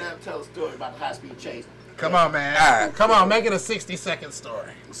 Let them tell a story about the high-speed chase. Come on, man. All right. Come on, make it a 60-second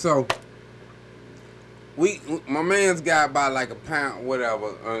story. So, my man's got about like a pound,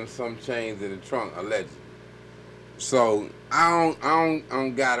 whatever, on some chains in the trunk, allegedly. So I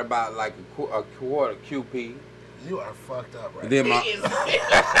don't got about like a quarter QP. You are fucked up right Then That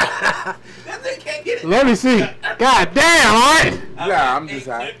thing can't get it. Let me see. God damn, alright? Yeah, I'm just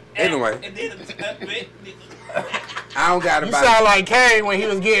high. Anyway, And then I don't got You about. sound like Kane when he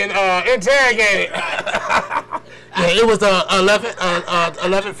was getting interrogated. Yeah, it was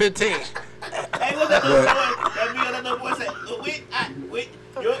 11:15. Hey, what's that little boy? That little boy said, wait.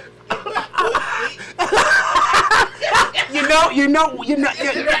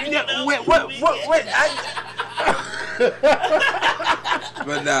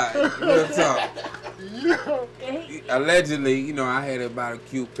 But real talk. Allegedly, I had about a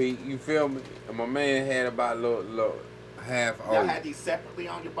QP. You feel me? And my man had about a little half Y'all over. had these separately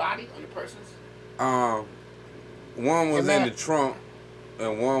on your body, on your persons? One was in the trunk,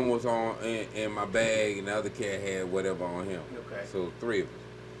 and one was in my bag, and the other cat had whatever on him. Okay. So 3 of us.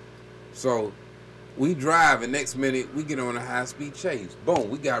 So we drive, and next minute we get on a high-speed chase. Boom,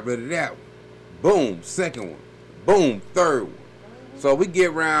 we got rid of that one. Boom, second one. Boom, third one. So we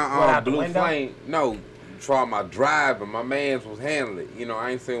get around out the Blue window? Flame. No, try my drive, and my man's was handling it.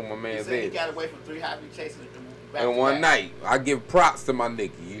 I ain't saying what my He man's said he is. got away from 3 high-speed chases. back And to one back. night, I give props to my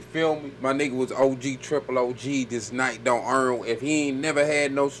nigga. You feel me? My nigga was OG, triple OG. This night don't earn. If he ain't never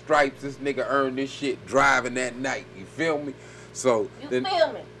had no stripes, this nigga earned this shit driving that night. You feel me? So You feel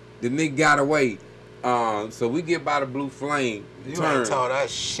me? the nigga got away. So we get by the Blue Flame. You turn. ain't told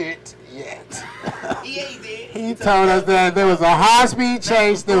us shit yet. He ain't did. He told us that there was a high-speed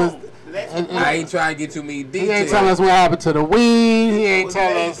chase. There was. I ain't trying to get too many details. He ain't tell us what happened to the weed. He ain't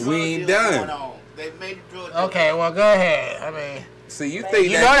tell us. We ain't done. They made the drug deal. Okay, well, go ahead. I mean, So you think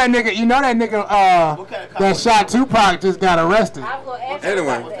you know that nigga. You know that nigga. What kind of car That was shot Tupac just got arrested. I was gonna ask Anyway.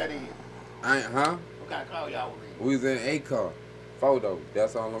 you about What's that that. in? What kind of car y'all was in? We was in a car. Photo.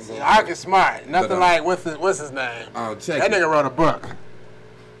 That's all I'm going See, to Ark is smart. Nothing But, like what's his name? check That it. nigga wrote a book.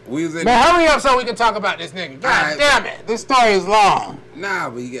 We was in. Man, hurry up so we can talk about this nigga. God Alright. damn it, this story is long. Nah,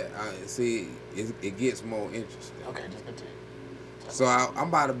 but you get. See, it gets more interesting. Okay, just continue. So I'm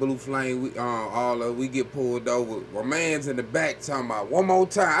by the Blue Flame. We get pulled over. My man's in the back talking about one more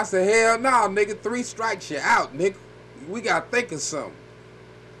time. I said, hell no, nigga. 3 strikes, you out, nigga. We got to think of something.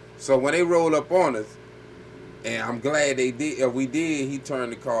 So when they roll up on us, and I'm glad they did. If we did, he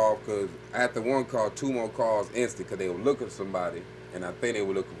turned the car off because after one car, 2 more cars instant because they were looking for somebody, and I think they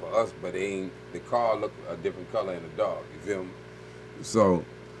were looking for us, but they ain't. The car looked a different color in the dark. You feel me? So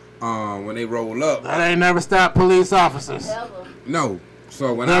when they roll up, That ain't never stopped police officers. Never. no.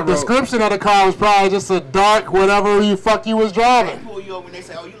 So when The I roll, description of the car was probably just a dark whatever you was They driving. pull you over and they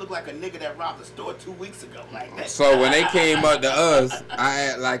say, "Oh, you look like a nigga that robbed a store 2 weeks ago." Like that. So when they came up to us, I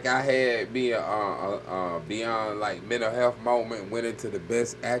act like I had beyond like mental health moment, went into the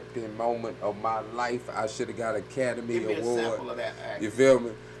best acting moment of my life. I should have got Academy Give me a Award. sample of that act. You feel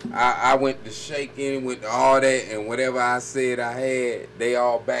me? I went to shaking, went to all that, and whatever I said I had, they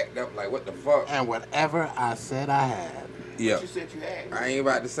all backed up like, what the fuck? And whatever I said I had. Yeah, What you said you had? I ain't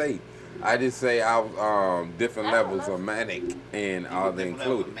about to say. I just say I was different levels of manic and all the Different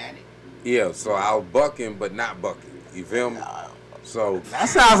level of included. manic. Yeah, so I was bucking but not bucking. You feel me? So That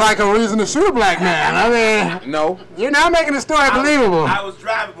sounds like a reason to shoot a black man. I mean, no. you're not making the story believable. I was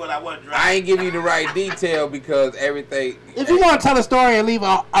driving, but I wasn't driving. I ain't give you the right detail because everything. If you want to tell a story and leave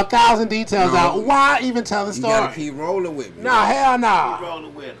 1,000 details No. out, why even tell the You gotta story? keep rolling with me. No, hell You no.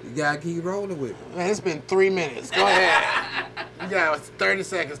 rolling with him. You gotta keep rolling with me. Man, it's been 3 minutes. Go ahead. You got 30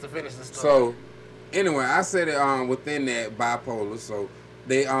 seconds to finish the story. So, anyway, I said it within that bipolar. So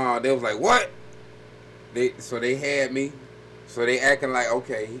they was like, what? They had me. So they acting like,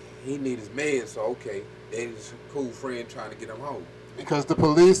 okay, he need his meds. So okay, they just a cool friend trying to get him home. Because the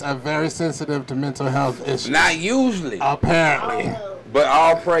police are very sensitive to mental health issues. Not usually. Apparently. But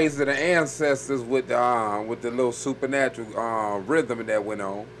all praise to the ancestors with the little supernatural rhythm that went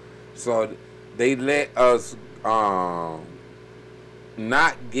on. So they let us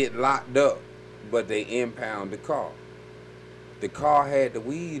not get locked up, but they impound the car. The car had the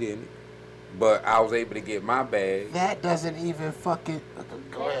weed in it, but I was able to get my bag. That doesn't even fucking...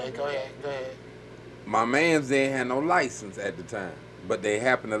 Go ahead. My man's didn't have no license at the time, but they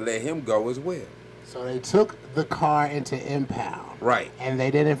happened to let him go as well. So they took the car into impound. Right. And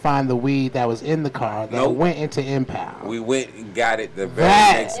they didn't find the weed that was in the car that Nope. went into impound. We went and got it the very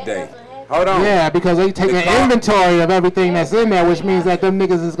That- next day. Hold on. Yeah, because they take an inventory of everything that's in there, which means that them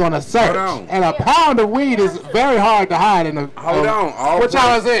niggas is gonna search. And a pound of weed is very hard to hide in a. Hold on. What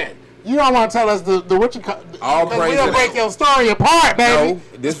y'all was in? You don't want to tell us the what you call. All praise. We don't break your story apart, baby. No,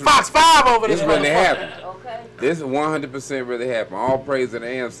 this Fox 5 over there. This really happened. Okay. This 100% really happened. All praise to the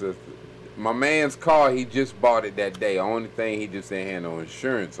ancestors. My man's car, he just bought it that day. Only thing he just ain't had no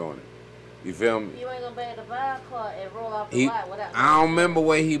insurance on it. You feel me? You ain't gonna be able to buy a car and roll off the lot without. I don't remember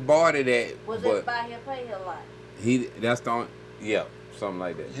where he bought it at. Was it buy here, pay here lot? That's the only, something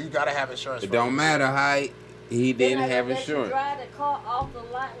like that. You gotta have insurance. It don't matter how he didn't have insurance. You drive the car off the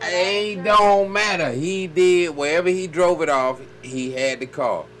lot. It don't matter. He did wherever he drove it off. He had the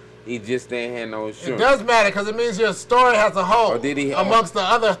car. He just didn't have no insurance. It does matter because it means your story has a hole. Or did he amongst the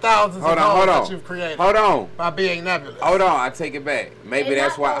other thousands of holes that you've created? Hold on. By being nebulous. Hold on. I take it back. Maybe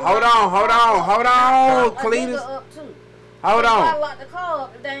that's why. Hold on, Cletus. Hold on. If I lock the car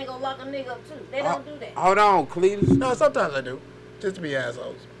up, if they ain't gonna lock a nigga up too. They don't do that. Hold on, Cletus. No, sometimes I do. Just to be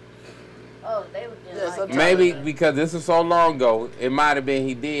assholes. Oh, they were just maybe because this is so long ago, it might have been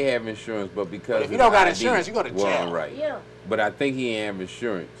he did have insurance, but because if you don't got insurance, you go to jail. Right. Yeah. But I think he didn't have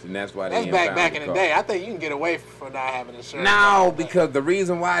insurance, and that's why they That's back in the day. I think you can get away for not having insurance. No, because the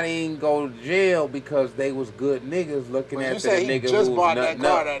reason why they didn't go to jail because they was good niggas looking at the nigga who just bought that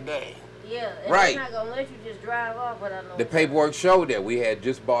car that day. Yeah, and right. They're not gonna let you just drive off without no. The paperwork showed that we had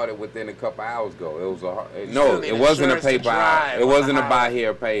just bought it within a couple hours ago. It was it wasn't a paper. It wasn't a buy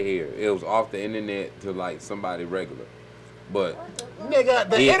here, pay here. It was off the internet to like somebody regular. But nigga,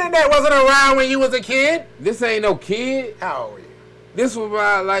 the internet wasn't around when you was a kid. This ain't no kid. How old were you? This was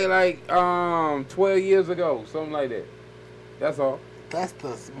about like 12 years ago, something like that. That's all. That's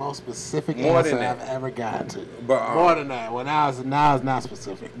the most specific answer I've ever gotten to. But more than that. Well, now it's not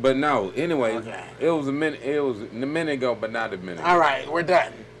specific. But no, anyway, it was a minute ago, but not a minute. All right, we're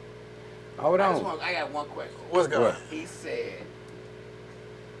done. Hold on. I got one question. What's going on? He said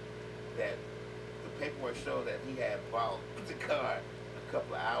that the paperwork showed that he had bought the car a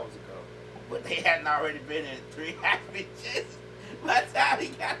couple of hours ago, but they hadn't already been in 3 high-speed chases. That's how he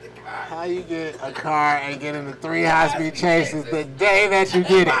got the car. How you get a car and get into 3 high-speed chases the day that you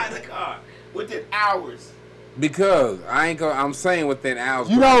get it? Buy the car within hours. Because I'm saying within hours.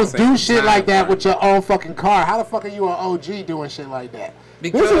 You don't do shit like that with your own fucking car. How the fuck are you an OG doing shit like that?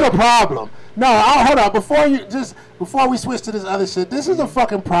 Because this is a problem. No, hold on. Before we switch to this other shit, this is a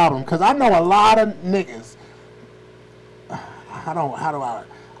fucking problem. Because I know a lot of niggas. I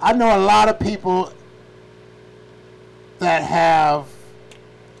know a lot of people that have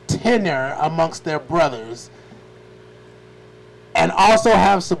tenure amongst their brothers and also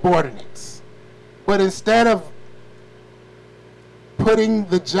have subordinates. But instead of putting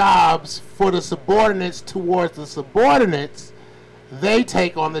the jobs for the subordinates towards the subordinates, they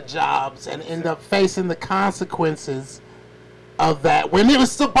take on the jobs and end up facing the consequences of that when it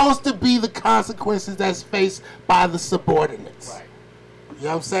was supposed to be the consequences that's faced by the subordinates. Right. You know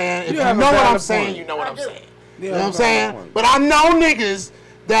what I'm saying? If you know what I'm saying, you know what I'm saying. You know what I'm saying? But I know niggas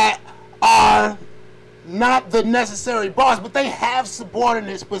that are not the necessary boss, but they have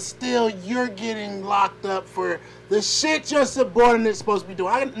subordinates, but still you're getting locked up for the shit your subordinate's supposed to be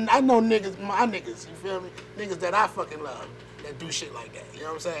doing. I know niggas, my niggas, you feel me? Niggas that I fucking love that do shit like that. You know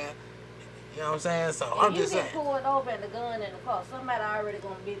what I'm saying? You know what I'm saying? So I'm just saying. You get pulled over and the gun in the car, somebody already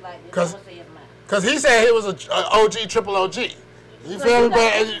gonna be like this. Because he said he was a OG, triple OG. You feel me?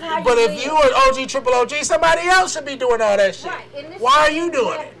 But if you were OG, triple OG, somebody else should be doing all that shit. Right. Why are you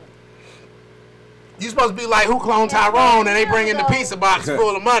doing it? You supposed to be like, who cloned Tyrone, and they bring in the pizza box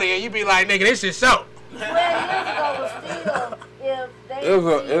full of money, and you be like, nigga, this shit show. 12 years ago was still, if they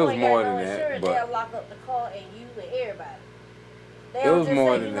it was more than that, but they'll lock up the car and you and everybody. It was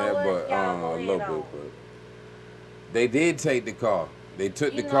more than that, but a little bit. But they did take the car. They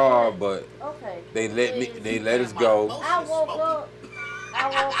took the car, but they let us go. I woke up,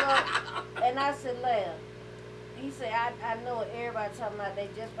 and I said, "Lamb." He said, "I know everybody talking about they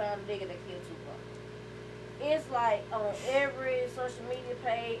just found a nigga that killed Tupac." It's like on every social media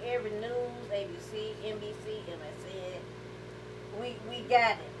page, every news, ABC, NBC, MSN. We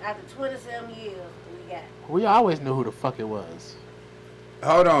got it. After 27 years, we got it. We always knew who the fuck it was.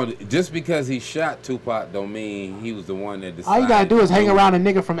 Hold on, just because he shot Tupac don't mean he was the one that decided. All you gotta do is hang around a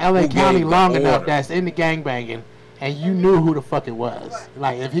nigga from LA County long enough that's in the gangbanging, and you knew who the fuck it was.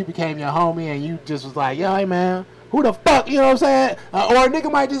 Like if he became your homie and you just was like, yo, hey man, who the fuck, you know what I'm saying? Or a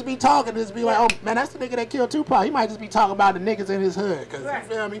nigga might just be talking, just be like, oh man, that's the nigga that killed Tupac. He might just be talking about the niggas in his hood, cause you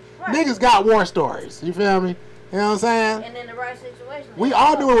feel me? Niggas got war stories. You feel me? You know what I'm saying? And in the right situation. We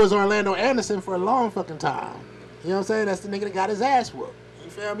all knew it was Orlando Anderson for a long fucking time. You know what I'm saying? That's the nigga that got his ass whooped. You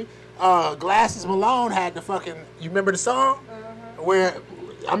feel me? Glasses Malone had the fucking. You remember the song? Where,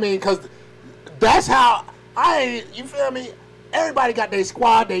 I mean, cause that's how you feel me? Everybody got their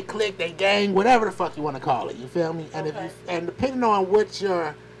squad, they clique, they gang, whatever the fuck you want to call it. You feel me? And and depending on what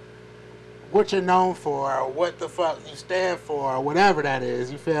you're known for, or what the fuck you stand for, or whatever that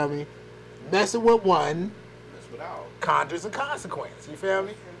is, you feel me? Messing with one conjures a consequence. You feel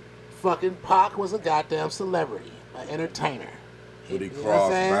me? Fucking Pac was a goddamn celebrity, an entertainer. But he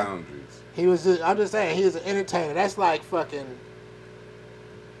crossed boundaries. He was I'm just saying, he was an entertainer. That's like fucking,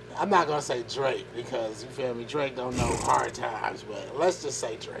 I'm not gonna say Drake because, you feel me, Drake don't know hard times, but let's just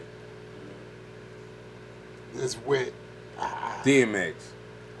say Drake. It's with DMX.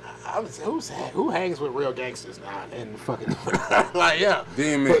 Who hangs with real gangsters now and fucking like yeah.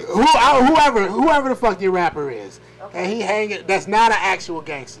 DMX. Whoever the fuck your rapper is, and he hanging. That's not an actual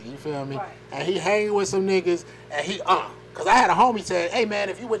gangster. You feel me? Right. And he hanging with some niggas, and he cause I had a homie said, hey man,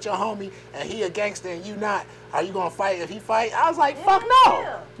 if you with your homie and he a gangster and you not, are you gonna fight if he fight? I was like, fuck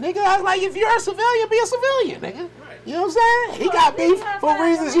no, nigga. I was like, if you're a civilian, be a civilian, nigga. Right. You know what I'm saying? He got beef for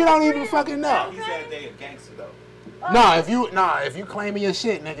reasons you don't even fucking know. He said they a gangster though. If you claiming your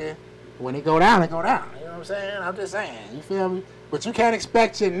shit, nigga, when it go down, it go down. You know what I'm saying? I'm just saying. You feel me? But you can't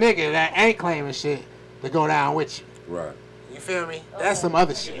expect your nigga that ain't claiming shit to go down with you. Right. You feel me? That's some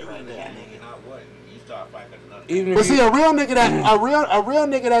other shit right there, nigga. You start fighting another. Even See, a real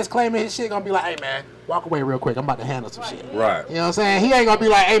nigga that's claiming his shit gonna be like, hey man, walk away real quick. I'm about to handle some shit. Right. You know what I'm saying? He ain't gonna be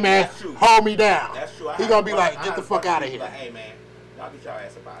like, hey man, hold me down. That's true. He gonna be like, get the fuck out of here. Like, hey man, y'all get y'all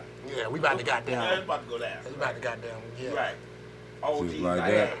ass about it. Yeah, we about to goddamn. It's about to go down. We about to goddamn. Yeah. Right. OG Just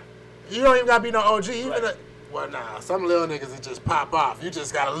like that. You don't even gotta be no OG. Well, nah, some little niggas that just pop off. You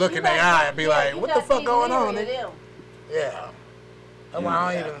just gotta look in their eye and be like, what the fuck going on, nigga? Yeah. That's why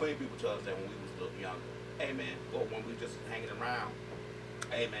I don't even. Plenty people tell us that when we was little younger. Hey man, or when we just hanging around.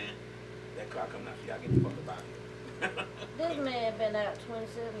 Hey man, that car coming out, y'all get the fuck about here. This man been out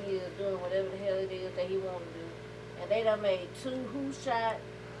 27 years doing whatever the hell it is that he want to do. And they done made 2 Who Shot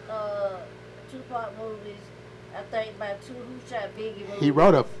Tupac movies. I think about 2 Who Shot Biggie movies. He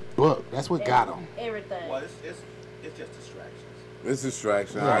wrote a book. That's what got him. Everything. Well, it's just distractions. It's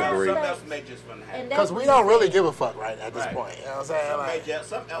distraction. I agree. Something else may just gonna happen. Because we don't really give a fuck right at this point. You know what I'm saying?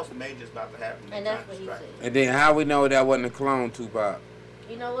 Something else may just about to happen. And that's what he said. And then how we know that wasn't a clone Tupac?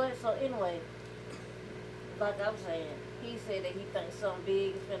 You know what? So anyway, like I'm saying, he said that he thinks something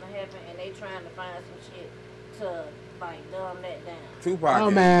big is gonna happen, and they trying to find some shit to like dumb that down. Tupac.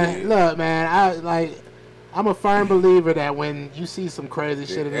 Oh man, look, man, I'm a firm believer that when you see some crazy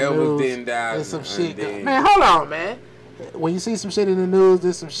shit in the Elvis news, didn't die, there's some shit. then- Man, hold on, man. When you see some shit in the news,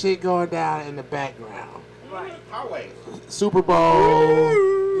 there's some shit going down in the background. Right. Always. Super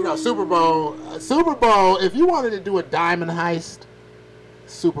Bowl, Super Bowl. If you wanted to do a diamond heist,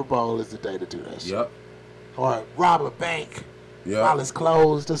 Super Bowl is the day to do that shit. Yep. Or rob a bank while it's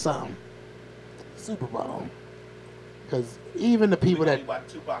closed or something. Super Bowl. Because even the people that. About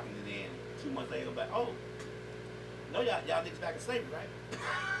Tupac and then 2 months later, like, oh, no, y'all niggas back in slavery, right?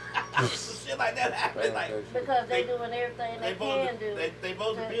 Some shit like that happened. Like, Because they doing everything they can do. They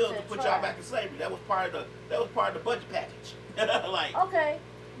voted the bill to put y'all back in slavery. That was part of the budget package. Like, Okay,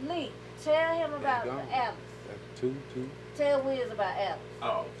 Lee, tell him about the Alice. Two. Tell Wiz about Alice.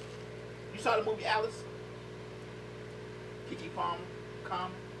 oh, you saw the movie Alice? Kiki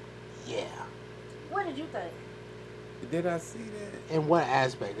Palmer, Yeah. What did you think? Did I see that? In what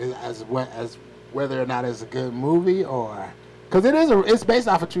aspect? As whether or not it's a good movie or. Because it's based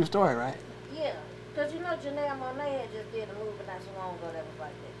off a true story, right? Yeah, because Janelle Monáe just did a movie not so long ago that was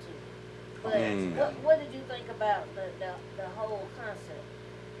like that too. But what did you think about the whole concept?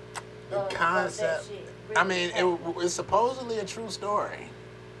 The concept. That shit I really mean, happened? it's supposedly a true story.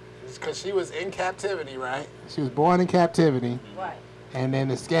 Because she was in captivity, right? She was born in captivity Right, and then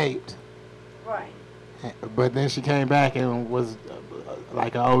escaped. right, But then she came back and was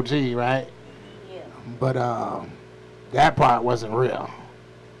like an OG, right? yeah. But that part wasn't real.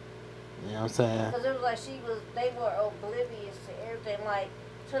 You know what I'm saying? Because it was like they were oblivious to everything, like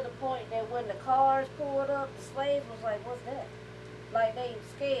to the point that when the cars pulled up, the slaves was like, "What's that?" Like they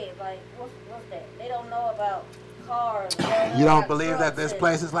scared, like what's that? They don't know about cars. You don't believe that there's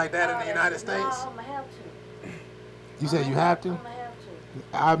places like that in the United No, States? I'm gonna have to. You said you have to? I'm gonna have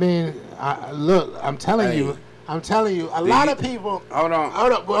to. I mean, look, I'm telling you, a lot of people. Hold on.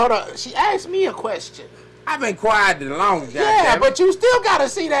 Hold on. She asked me a question. I've been quiet the longest. Yeah, but you still gotta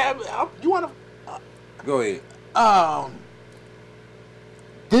see that. You wanna? Go ahead. I'm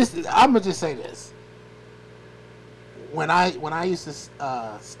gonna just say this. When I used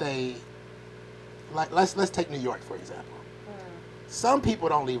to stay, like let's take New York for example. some people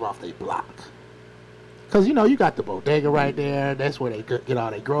don't leave off their block. Because, you know, you got the bodega right there. That's where they get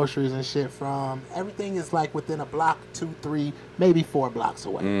all their groceries and shit from. Everything is like within a block, 2, 3, maybe 4 blocks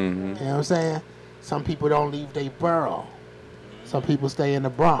away. Mm-hmm. You know what I'm saying? Some people don't leave their borough. Some people stay in the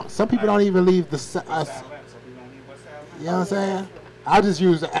Bronx. Some people don't even leave the... you know what I'm saying? I'll just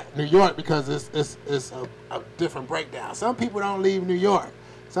use New York because it's a different breakdown. Some people don't leave New York.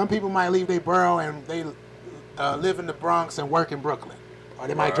 Some people might leave their borough and they live in the Bronx and work in Brooklyn. Or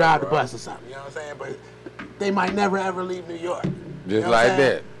they might drive the bus or something. You know what I'm saying? But they might never ever leave New York. Just you know like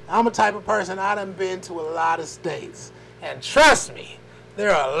that. I'm a type of person, I done been to a lot of states. And trust me, there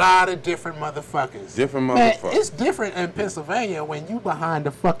are a lot of different motherfuckers. Different Man, motherfuckers. it's different in Pennsylvania when you behind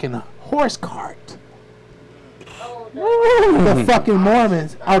the fucking horse cart. The fucking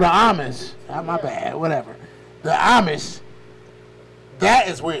Mormons. Oh, the Amish. My bad. Whatever. The Amish. That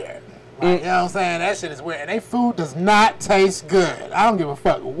is weird. Like, you know what I'm saying? That shit is weird. And their food does not taste good. I don't give a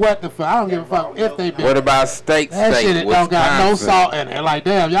fuck what the fuck. I don't give a fuck if they do. What about steak? That steak, shit don't got no Wisconsin? salt in it. Like,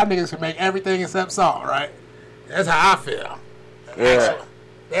 damn, y'all niggas can make everything except salt, right? That's how I feel. Yeah. Actually,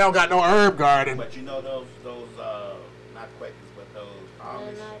 they don't got no herb garden. But you know those not Quakers, but those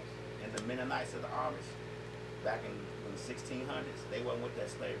Amish and the Mennonites of the Amish back in the 1600s, they wasn't with that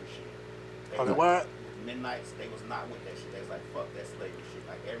slavery shit. Oh, the what? Mennonites, they was not with that shit. They was like, fuck that slavery shit.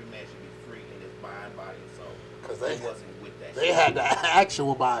 Like every man should be free in his mind, body, and soul. Because they wasn't with that they shit. had the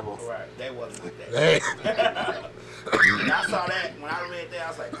actual Bible. Right, they wasn't with that They, shit. And I saw that, when I read that, I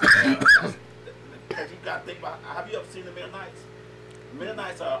was like, because you got to think about, have you ever seen the Mennonites?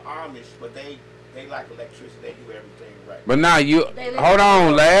 Mennonites are Amish, but they like electricity. They do everything right. But now you hold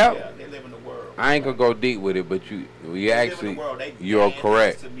on, Lab. Yeah, they live in the world. I ain't gonna go deep with it, but you They actually live in the world. They you're dance,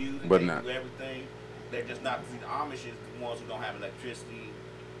 correct, listen to music, but they not. do everything. They're just not. See, the Amish is the ones who don't have electricity.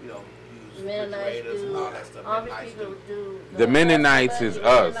 You know, use Mennonites refrigerators and do. all that stuff. Amish Mennonites people do. do. The Mennonites is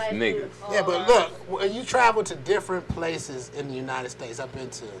us, Mennonites niggas. do yeah, but all look, when you travel to different places in the United States, I've been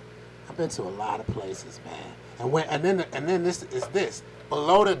to a lot of places, man. And then this is this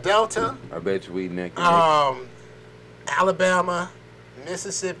below the Delta. I bet you we naked. Alabama,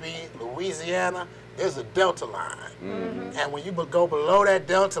 Mississippi, Louisiana, there's a Delta line. Mm-hmm. And when you go below that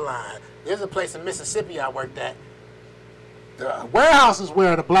Delta line, there's a place in Mississippi I worked at. The warehouse is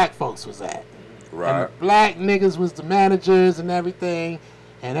where the black folks was at. Right. And the black niggas was the managers and everything,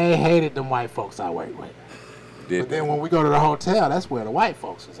 and they hated them white folks I worked with. But then when we go to the hotel, that's where the white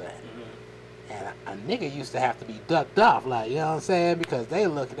folks was at. And a nigga used to have to be ducked off, like, you know what I'm saying? Because they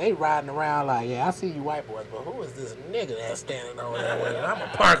riding around like, yeah, I see you white boys, but who is this nigga that's standing over there with it? I'm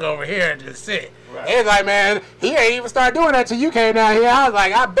gonna park over here and just sit. Right. They was like, man, he ain't even start doing that till you came down here. I was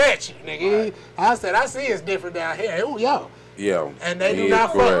like, I bet you, nigga. Right. I said, I see it's different down here. Ooh, yo. Yo. And they do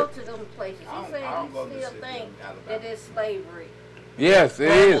not Go fuck. to them places. You say you still think that it's slavery. Yes,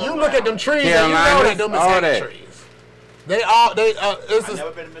 it is. You look at them trees and you know that them is trees. I've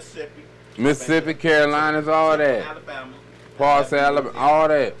never been to Mississippi. Mississippi, Carolinas, all that. Alabama. Parts of Alabama, all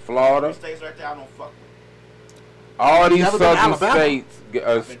that. Florida. States right there I don't fuck with. All these never been to southern Alabama? states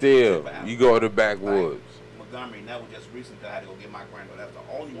are still, you go to the backwoods. Montgomery, that was just recent that I had to go get my granddaughter. That's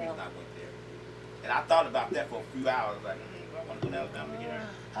the only reason I went there. And I thought about that for a few hours. Like, I want to go to Alabama again.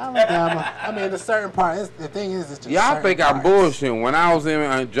 Alabama. I mean, the certain part. The thing is, it's just Y'all think I'm parts. bullshitting. When I was in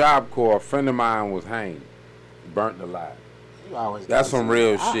a Job Corps, a friend of mine was hanged, burnt alive. You always That's gotta some see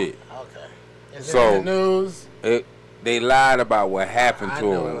real that. shit. Okay. Is So- it in the news? They lied about what happened I to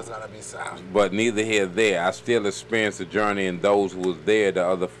knew it him, was gonna be sound. but neither here nor there. I still experienced the journey, and those who was there, the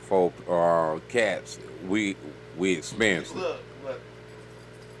other folk cats, we experienced it. Look.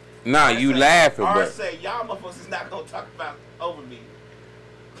 Nah, you laughing, I but say y'all motherfuckers is not gonna talk about over me.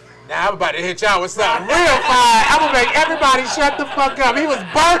 Now I'm about to hit y'all with something real fire. I'm gonna make everybody shut the fuck up. He was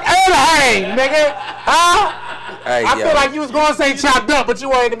burnt and hanged, nigga. Huh? hey, I yo. feel like you was gonna say chopped up, but you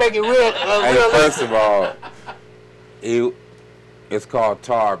wanted to make it real. Hey, realistic. first of all, it's called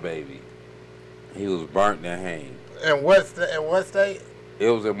Tar Baby. He was burnt and hanged. And what state? It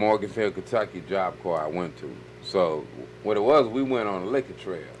was in Morganfield, Kentucky Job Corps I went to. So what it was, we went on a liquor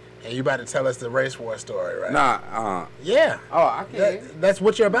trail. And you about to tell us the race war story, right? Nah, Yeah. oh, I can't. That's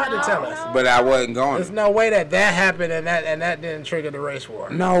what you're about to tell us. But I wasn't going. There's no way that happened and that didn't trigger the race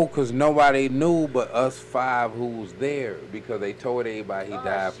war. No, because nobody knew but us 5 who was there, because they told everybody he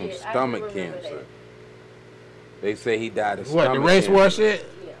died from shit, I stomach do remember cancer. that. They say he died of What, stomach the race cancer. war shit?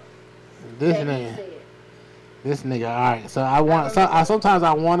 Yeah. This That nigga. he said. This nigga, all right. So I sometimes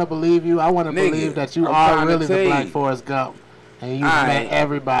I want to believe you. I want to Nigga, believe that you I'm are trying to really tell the Black you. Forrest Gump, And you met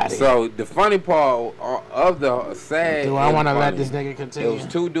everybody. So the funny part of the sad. Do I want to let this nigga continue? It was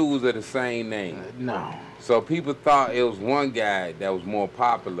two dudes of the same name. No. So people thought it was one guy that was more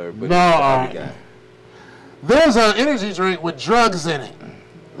popular, but No, it was the other guy. There's an energy drink with drugs in it.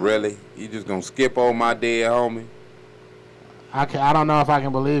 Really? You just gonna skip over my dead homie? I don't know if I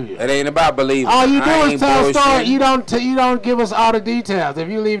can believe you. It ain't about believing. All you do I is ain't tell a story. bullshitting. You don't give us all the details. If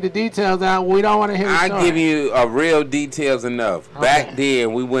you leave the details out, we don't want to hear the story. I give you real details enough. Okay. Back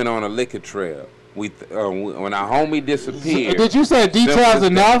then, we went on a liquor trail. When our homie disappeared. Did you say details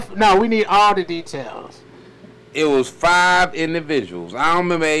enough? No, we need all the details. It was 5 individuals. I don't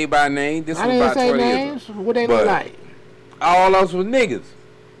remember everybody's name. This I was didn't about say 20 years names. ago. What they But look like? all of us was niggas.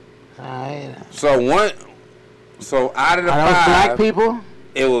 Alright. So out of the Are those 5, black people?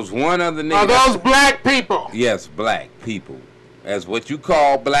 it was one other nigga. Are those black people? Yes, black people. As what you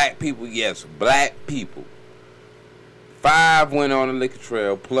call black people, yes, black people. 5 went on the liquor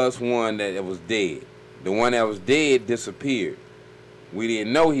trail plus one that was dead. The one that was dead disappeared. We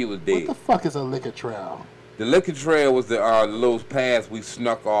didn't know he was dead. What the fuck is a liquor trail? The liquor trail was the little paths we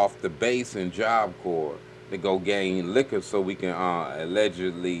snuck off the base and Job Corps to go gain liquor so we can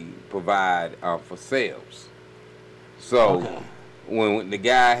allegedly provide for sales. So Okay. when the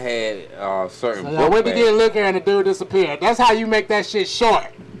guy had certain So book y'all went to bags- get liquor and the dude disappeared. That's how you make that shit short.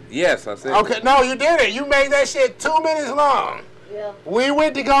 Yes, I said. Okay, no, you did it. You made that shit 2 minutes long. Yeah. We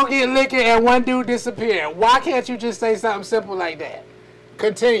went to go get liquor and one dude disappeared. Why can't you just say something simple like that?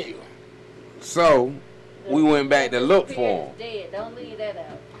 Continue. So we went back to look for him. Dead. Don't leave that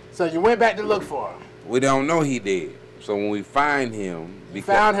out. So you went back to look for him. We don't know he did. So when we find him, You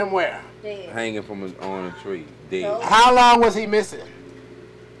found him where? Dead. hanging from on a tree, dead. How long was he missing?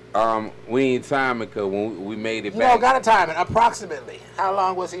 We ain't time it because when we made it You back. don't got to time it. Approximately. How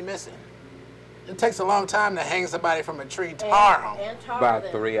long was he missing? It takes a long time to hang somebody from a tree, tar him. And tar About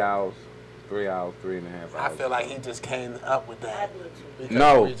them. 3 hours. 3 hours, 3.5 I hours. feel like he just came up with I that. did too. Because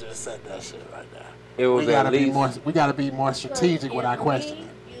No. we just said that shit right there. It was We gotta at be least. more. We gotta be more strategic So with if our questioning.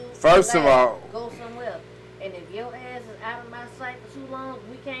 you First of relax, all- go somewhere. And if your ass is out of my sight for too long,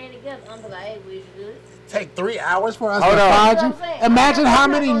 we can't together. I'm like, hey, we good. Take 3 hours for us Hold to on. find That's you. what I'm saying. Imagine I'm how not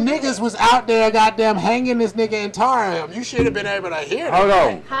many gonna do niggas that. was out there, goddamn, hanging this nigga and tarring him. You should have been able to hear that. Hold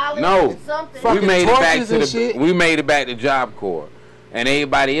on. Holly, No. something. We Fucking made it back torches to and the. shit. We made it back to Job Corps, and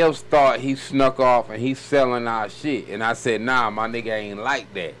everybody else thought he snuck off and he's selling our shit. And I said, nah, my nigga ain't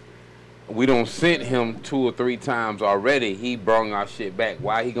like that. We don't sent him 2 or 3 times already. He brung our shit back.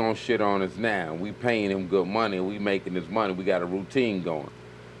 Why he gonna shit on us now? We paying him good money. We making this money. We got a routine going.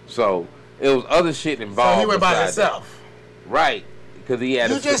 So it was other shit involved. So he went by besides that. himself. Right, because he had.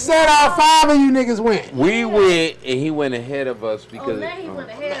 You a just said all 5 of you niggas went. We went and he went ahead of us Oh, because. now he went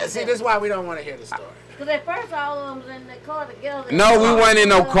ahead. See, this is why we don't want to hear the story. Because at first all of them was in the car together. No, we weren't in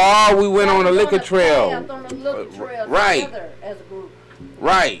no car. We went on a liquor trail. On the liquor trail Right. together as a group.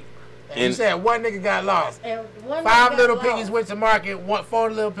 Right. And you And said one nigga got lost. And one 5 got little lost. piggies went to market. 4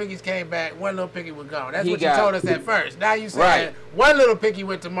 little piggies came back. 1 little piggy was gone. That's He what got- you told us at first. Now you said Right. 1 little piggy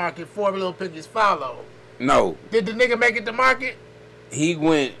went to market. 4 little piggies followed. no, Did the nigga make it to market? he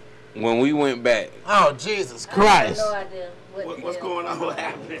went when we went back. Oh Jesus I Christ! have no idea What's going on? What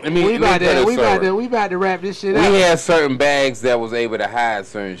happened? I mean, We about look at to it, we sir. about to wrap this shit We up. had certain bags that was able to hide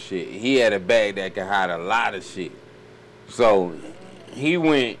certain shit. He had a bag that could hide a lot of shit. So he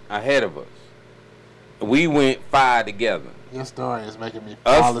went ahead of us. We went 5 together. Your story is making me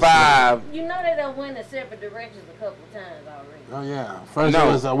fall Us asleep. 5. You know they done went in separate directions a couple of times already. Oh yeah. First No.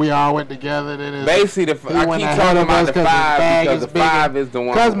 it was we all went together. Then it Basically, I keep talking about the 5 because the 5 is the one.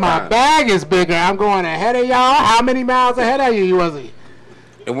 Because my bag is bigger, I'm going ahead of y'all. How many miles ahead of you was he?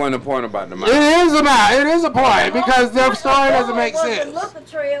 It wasn't a point about the It money. is about. It is a point because their story doesn't make It was sense. the liquor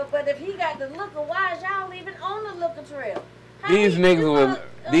trail, but if he got the liquor, why is y'all even on the liquor trail? How These he- niggas were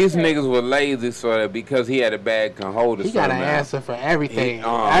these okay. niggas were lazy, so that because he had a bag can hold a He got certain an amount. answer for everything. He-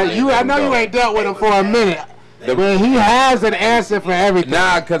 I know you ain't dealt with him for a minute, The- but he has an answer for everything.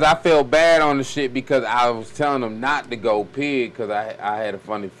 Nah, because I felt bad on the shit because I was telling him not to go pig because I had a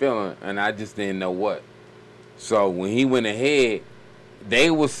funny feeling and I just didn't know what. So when he went ahead,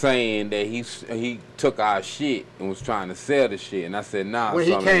 they was saying that he took our shit and was trying to sell the shit. And I said, nah. When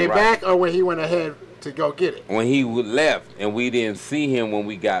he something came ain't right. back or when he went ahead to go get it? When he left and we didn't see him when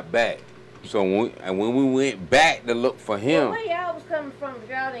we got back. So when we went back to look for Well, him, where y'all was coming from if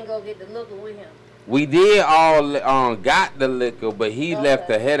y'all didn't go get the liquor with him? we did all got the liquor, but he Okay.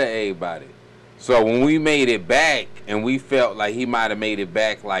 left ahead of everybody. So when we made it back, and we felt like he might have made it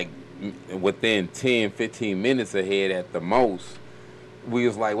back like within 10, 15 minutes ahead at the most, we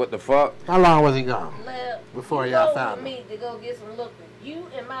was like, what the fuck? How long was he gone? Left. Before You y'all go found with him. me to go get some liquor. You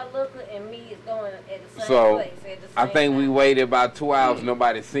and my liquor and me is going at the same So, place at the same I think we time. waited about 2 hours.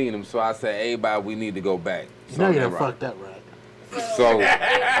 Nobody seen him. So I said, everybody, we need to go back. You know you done Something fucked up, right? So,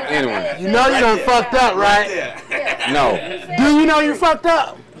 anyway. You know you done fucked up, right? Yeah. No. Do you know you fucked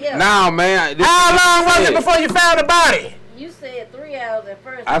up? Yeah. Now, man. this How is what long you was it said. before you found the body? You said 3 hours at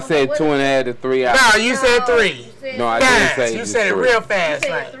first. I said 2.5 to 3 hours. No, you said 3. You said No, I three. didn't Fast. say You was said it 3. real You fast,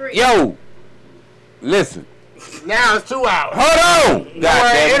 said right? 3. Yo, listen. Now it's 2 hours. Hold on. Don't God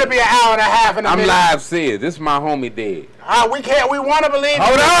worry, damn it'll it. be an hour and a half in a I'm minute. live said. This is my homie dead. We want to believe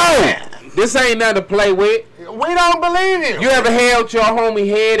Hold you. on. This ain't nothing to play with. We don't believe you. You ever held your homie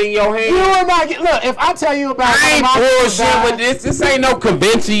head in your hand? You will not get. Look, if I tell you about I ain't one of my bullshit friends with this. This ain't no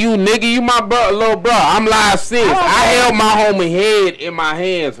convention, you nigga. You my little bro. I'm live serious. I held my homie head in my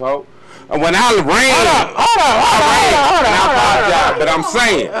hands, ho. And when I ran, Hold on. I apologize, but I'm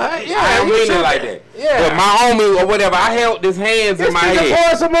saying, I don't mean it like that. Yeah. But my homie or whatever, I held his hands in my head.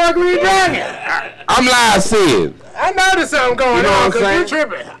 Pour some more Green Dragon. I'm live serious. I noticed something going You know on what I'm because you saying?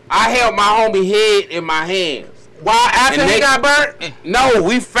 tripping. I held my homie head in my hands. Why after And he they- got burnt? No,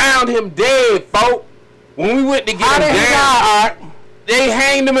 we found him dead, folk. When we went to get How him did he down, die, Art? they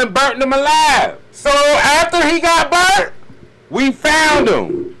hanged him and burnt him alive. So after he got burnt? We found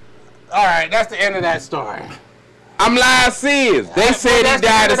him. All right, that's the end of that story. I'm live serious. They said he that's the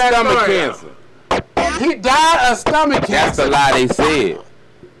died end of of that stomach story. cancer. He died of stomach That's cancer. the lie they said.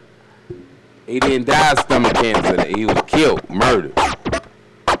 He didn't die of stomach cancer. He was killed, murdered.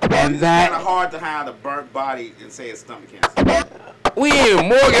 And It's that kind of hard to hide a burnt body and say it's stomach cancer. We in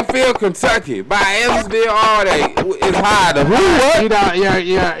Morganfield, Kentucky, by Evansville, all that. It's hard to you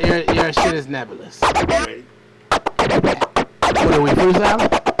don't, your shit is nebulous. Ready? What are we freestyling?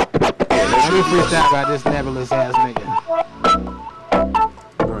 Let me freestyle about this nebulous ass nigga.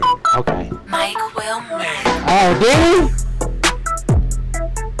 Okay. Mike Wilmer. Oh, did he?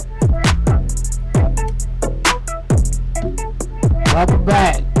 Welcome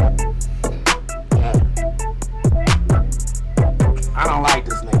back. I don't like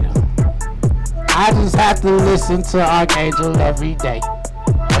this nigga. I just have to listen to Archangel every day.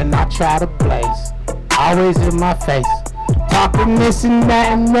 When I try to blaze, always in my face. Talking this and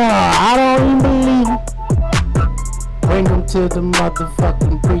that and no, I don't even believe it. Bring him to the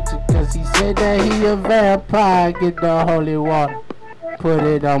motherfucking preacher, cause he said that he a vampire. Get the holy water, put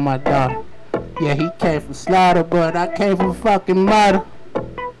it on my daughter. Yeah, he came from slaughter, but I came from fucking murder.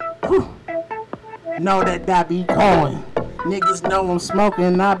 Whew. Know that I be going. Niggas know I'm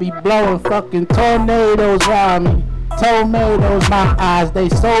smoking, I be blowing fucking tornadoes around me. Tomatoes, my eyes, they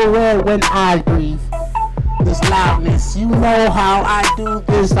so red when I breathe. This loudness, you know how I do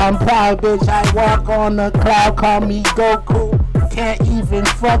this. I'm proud, bitch. I walk on the cloud, call me Goku. Can't even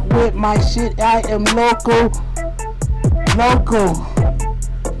fuck with my shit. I am local.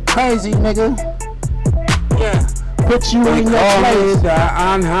 Crazy nigga. Yeah. Put you in your place. The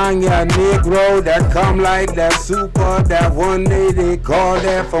Anhanya Negro that come like that super, that one day they call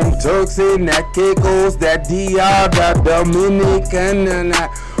that from Turks and that Caicos, that DR, that Dominican, and that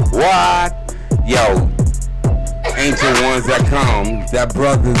what? Yo, ancient ones that come, that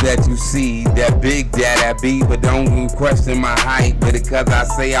brothers that you see, that big that I be, but don't question my height, but because I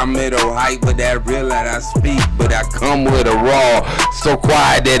say I'm middle height, but that real that I speak, but I come with a raw, so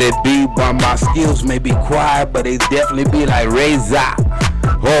quiet that it be, but my skills may be quiet, but they definitely be like Razor.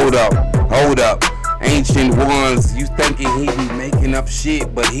 Hold up. Ancient ones, you thinking he be making up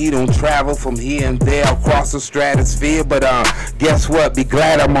shit, but he don't travel from here and there across the stratosphere. But guess what? Be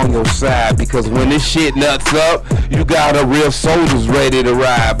glad I'm on your side, because when this shit nuts up, you got a real soldiers ready to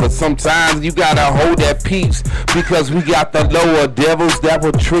ride. But sometimes you gotta hold that peace, because we got the lower devils that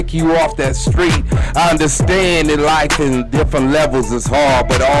will trick you off that street. I understand that life in different levels is hard,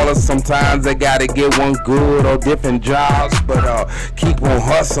 but all of sometimes they gotta get one good or different jobs. But keep on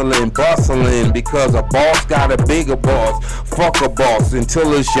hustling, bustling, because a boss got a bigger boss. Fuck a boss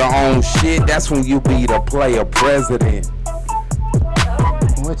until it's your own shit. That's when you be the player president.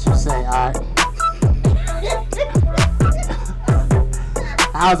 What you say, Art?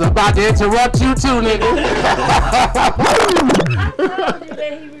 I was about to interrupt you too, nigga. I told you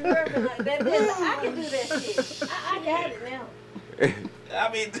that he be rapping like that. I can do that shit. I got it now.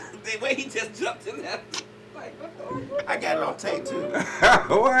 I mean, the way he just jumped in there. Like, I got it on tape too.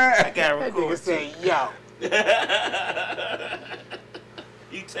 What? I got it That nigga recorded. say, yo.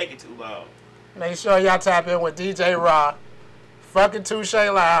 You take it too long. Make sure y'all tap in with DJ Raw, fucking Touche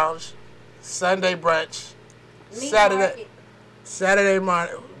Lounge, Sunday brunch, Meat Saturday market. Saturday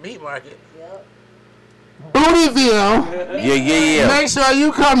morning meat market. Yep. Bootyville. Yeah. Make sure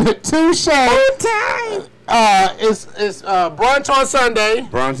you come to Touche. It's brunch on Sunday.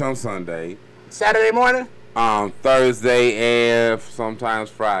 Brunch on Sunday. Saturday morning. Thursday and sometimes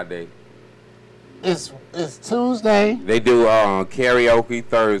Friday. It's Tuesday. They do karaoke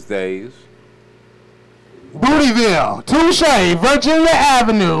Thursdays. Bootyville, Touche, Virginia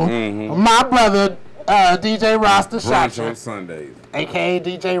Avenue. Mm-hmm. My brother, DJ Rasta Brunch Shotcher, on Sundays. a.k.a.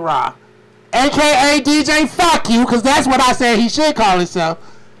 DJ Ra, a.k.a. DJ Fuck You, because that's what I said he should call himself.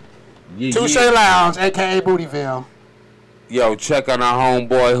 Yeah, Touche Lounge, a.k.a. Bootyville. Yo, check on our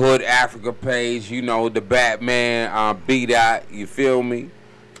homeboy Hood Africa page. You know, the Batman, B-Dot, you feel me?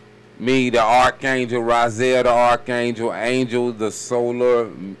 Me, the Archangel, Raziel, the Archangel, Angel, the Solar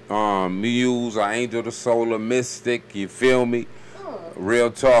Muse, or Angel, the Solar Mystic, you feel me? Real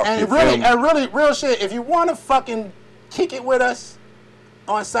talk, And you really, feel me? and really, real shit, if you want to fucking kick it with us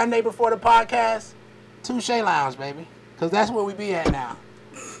on Sunday before the podcast, Touche Lounge, baby. Because that's where we be at now.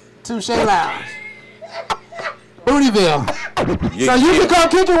 Touche Lounge. Bootyville. So you can come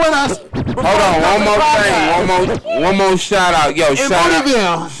kick it with us. Hold on, one more shout out. Yo,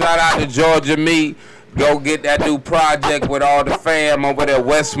 shout out to Georgia Me. Go get that new project with all the fam over there,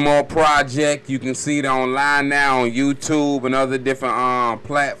 Westmore Project. You can see it online now on YouTube and other different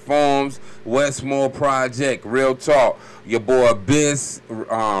platforms. Westmore Project, real talk. Your boy Biss,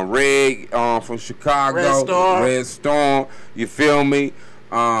 Reg from Chicago, Red Storm. You feel me?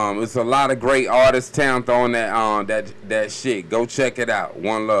 It's a lot of great artists, talent on that shit. Go check it out.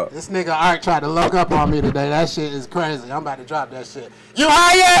 One love. This nigga Ark tried to look up on me today. That shit is crazy. I'm about to drop that shit. You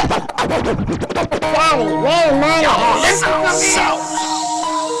high yet? Daddy, wait a minute. Daddy,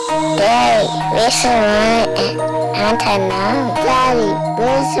 where's your mom? Daddy,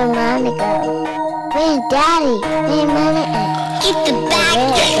 where's your mommy go? Where's Daddy? Where's mommy? Get the back,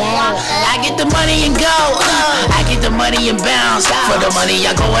 I get the money and go. I get the money and bounce. For the money,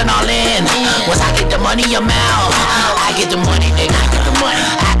 I'm going all in. Once I get the money, I'm out. I get the money, nigga. I get the money.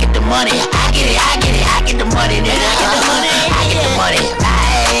 I get the money. I get it. I get the money, nigga. I get the money. I get the money.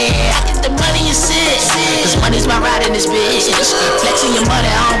 I get the money and sit. Cause money's my ride in this bitch. Flexing your money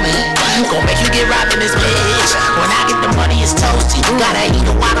on me. Gonna make you get robbed in this bitch. When I get the money, it's toasty. You gotta eat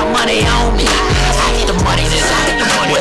a lot of money on me. I get the money, nigga. I get the money.